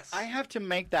class. I have to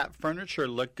make that furniture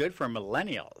look good for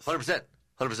millennials. 100%.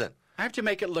 I have to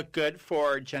make it look good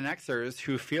for Gen Xers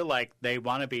who feel like they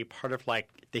want to be part of like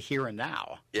the here and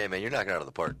now. Yeah, man, you're knocking it out of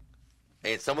the park.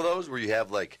 And some of those where you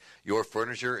have like your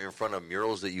furniture in front of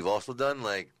murals that you've also done,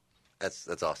 like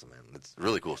that's awesome, man. It's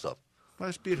really cool stuff. Well,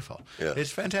 it's beautiful. Yeah.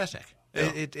 It's fantastic.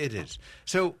 Yeah. It is.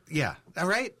 So yeah, all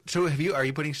right. So are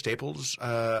you putting Staples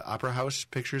Opera House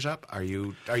pictures up? Are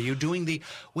you doing the?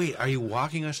 Wait, are you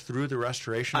walking us through the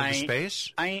restoration of the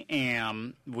space? I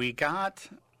am. We got,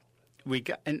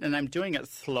 and I'm doing it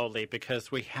slowly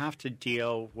because we have to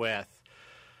deal with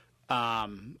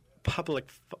public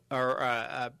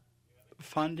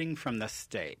funding from the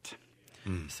state.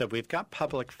 So we've got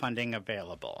public funding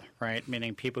available, right?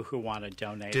 Meaning people who want to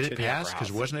donate. Did to it the pass? Opera Because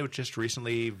House. wasn't it just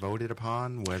recently voted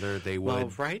upon whether they would?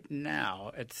 Well, right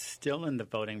now it's still in the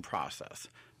voting process.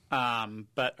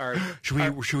 But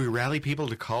should we rally people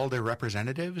to call their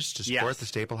representatives to support Yes. the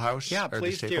Staple House? Yeah, or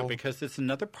please the do, Staple? because it's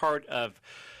another part of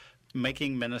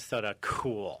making Minnesota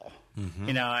cool.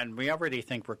 You know, and we already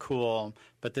think we're cool,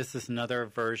 but this is another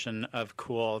version of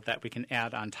cool that we can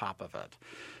add on top of it.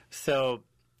 So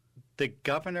the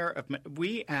governor of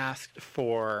we asked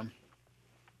for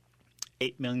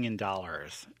 $8 million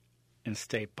in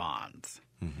state bonds.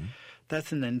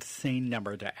 That's an insane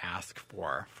number to ask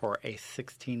for a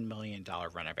 $16 million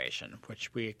renovation,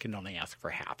 which we can only ask for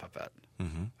half of it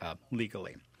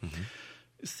legally.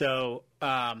 So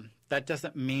that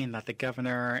doesn't mean that the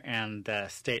governor and the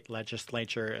state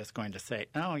legislature is going to say,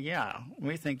 oh, yeah,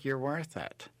 we think you're worth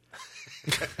it.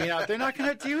 You know, they're not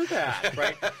going to do that,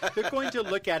 right? They're going to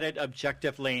look at it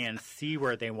objectively and see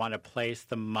where they want to place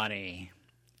the money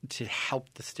to help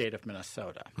the state of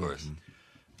Minnesota. Of course.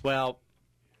 Well,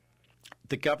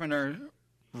 the governor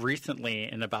recently,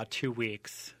 in about 2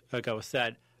 weeks ago,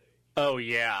 said, oh,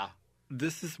 yeah,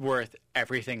 this is worth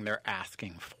everything they're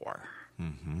asking for.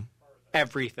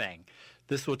 Everything.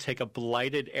 This will take a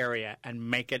blighted area and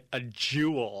make it a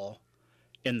jewel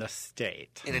in the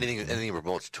state. And anything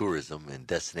promotes tourism and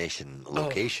destination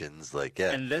locations, like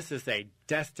yeah. And this is a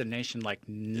destination like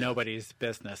nobody's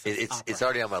business. It's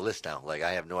already on my list now. Like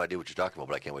I have no idea what you're talking about,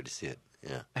 but I can't wait to see it.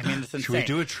 Yeah. I mean, it's insane. Should we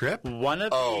do a trip?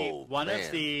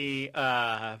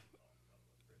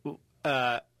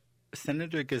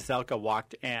 Senator Gazelka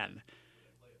walked in,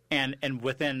 and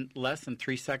within less than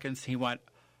 3 seconds, he went,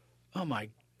 "Oh my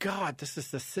God, this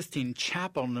is the Sistine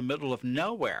Chapel in the middle of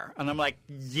nowhere." And I'm like,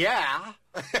 yeah,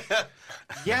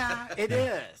 yeah, it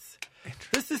is.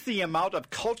 This is the amount of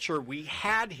culture we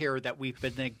had here that we've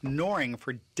been ignoring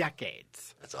for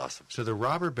decades. That's awesome. So the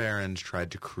robber barons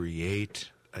tried to create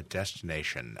a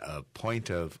destination, a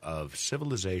point of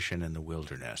civilization in the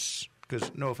wilderness.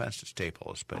 Because no offense to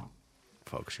Staples, but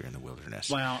folks here in the wilderness.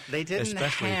 Well, they didn't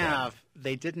Especially have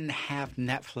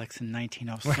Netflix in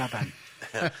 1907.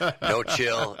 No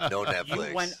chill, no Netflix.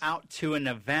 You went out to an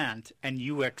event and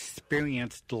you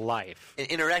experienced life. And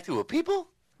interacted with people?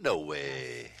 No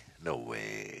way. No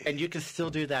way. And you can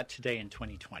still do that today in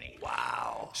 2020.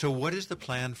 Wow. So what is the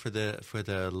plan for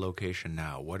the location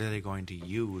now? What are they going to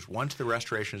use once the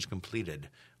restoration is completed?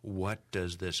 What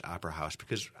does this opera house?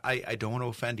 Because I don't want to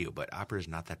offend you, but opera is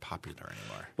not that popular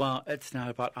anymore. Well, it's not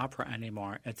about opera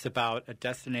anymore. It's about a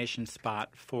destination spot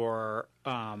for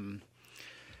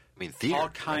Theater. all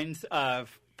kinds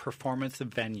of performance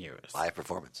venues. Live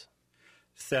performance.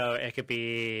 So it could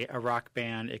be a rock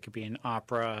band, it could be an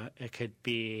opera, it could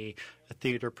be a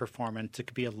theater performance, it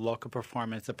could be a local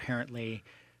performance. Apparently,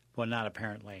 well, not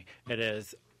apparently, it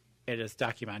is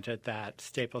documented that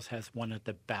Staples has one of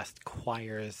the best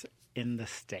choirs in the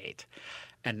state.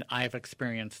 And I've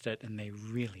experienced it, and they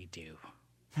really do.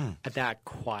 That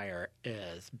choir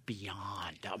is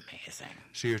beyond amazing.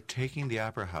 So you're taking the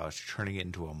opera house, turning it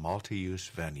into a multi-use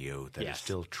venue that is Yes.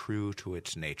 still true to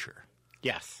its nature.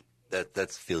 Yes.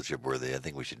 That's field trip worthy. I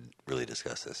think we should really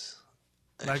discuss this.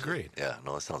 I agree. Yeah,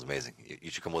 no, that sounds amazing. You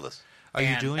should come with us. Are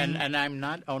you doing? And I'm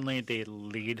not only the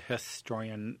lead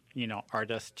historian,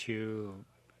 artist to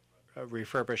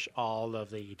refurbish all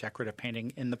of the decorative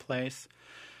painting in the place,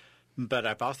 but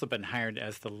I've also been hired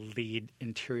as the lead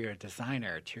interior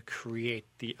designer to create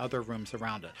the other rooms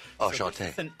around it. Oh, so Shantae. this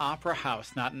is an opera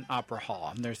house, not an opera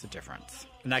hall, and there's a difference.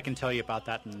 And I can tell you about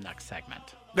that in the next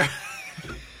segment.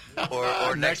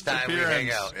 Or next time we hang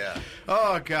appearance. out. Yeah.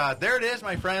 Oh, God. There it is,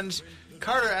 my friends.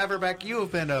 Carter Averbeck, you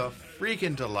have been a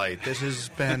freaking delight. This has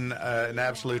been an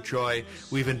absolute joy.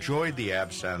 We've enjoyed the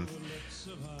absinthe.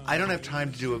 I don't have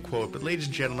time to do a quote, but ladies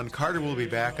and gentlemen, Carter will be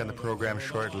back on the program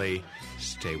shortly.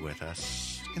 Stay with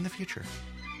us in the future.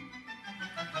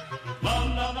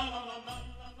 I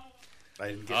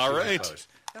didn't get All too right. close.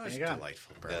 That was There you go.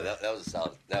 delightful. Yeah, Bert. that was a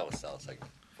solid. That was a solid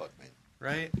segment. Fuck me.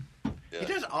 Right? Yeah. He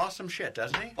does awesome shit,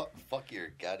 doesn't he? Fuck your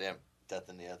goddamn Death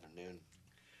in the Afternoon.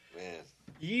 Man,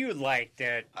 You liked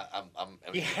it. I'm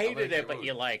You hated it, but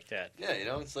you liked it. Yeah,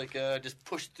 it's like just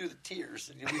push through the tears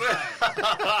and you'll be fine.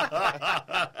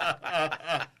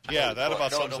 Yeah, that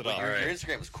about sums it but up. your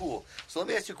Instagram is cool. So let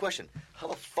me ask you a question. How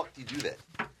the fuck do you do that?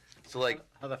 So like,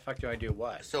 How the fuck do I do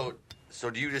what? so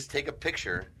do you just take a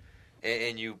picture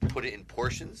and you put it in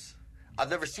portions? I've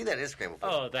never seen that on Instagram before.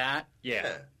 Oh, that?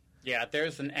 Yeah. Yeah,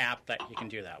 there's an app that you can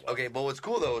do that with. Okay, but what's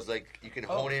cool though is like you can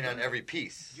hone in on every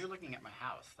piece. You're looking at my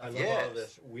house. I love Yes. all of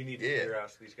this. We need to Yeah. figure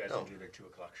out so these guys No. can do their 2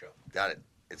 o'clock show. Got it.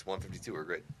 It's 1:52. We're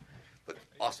great. But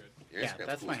awesome. Your Yeah, Instagram's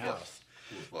that's cool my as fuck. house.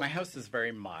 Cool as fuck. My house is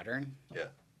very modern, Yeah.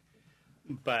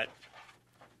 but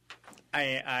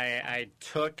I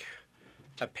took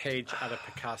a page out of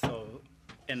Picasso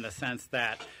in the sense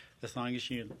that as long as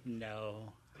you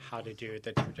know how to do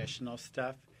the traditional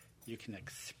stuff, you can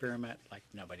experiment like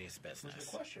nobody's That was business.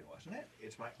 the question, wasn't it?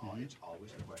 It's it's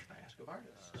always the question I ask of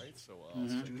artists. All right,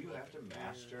 so Do you have to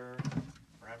master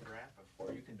Rembrandt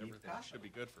before you can be everything Picasso? should be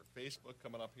good for Facebook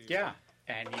coming up here. Yeah,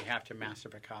 and you have to master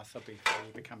Picasso before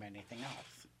you become anything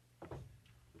else.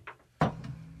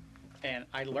 And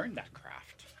I learned that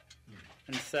craft.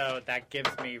 And so that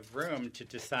gives me room to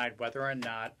decide whether or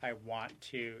not I want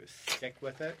to stick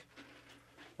with it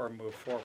or move forward.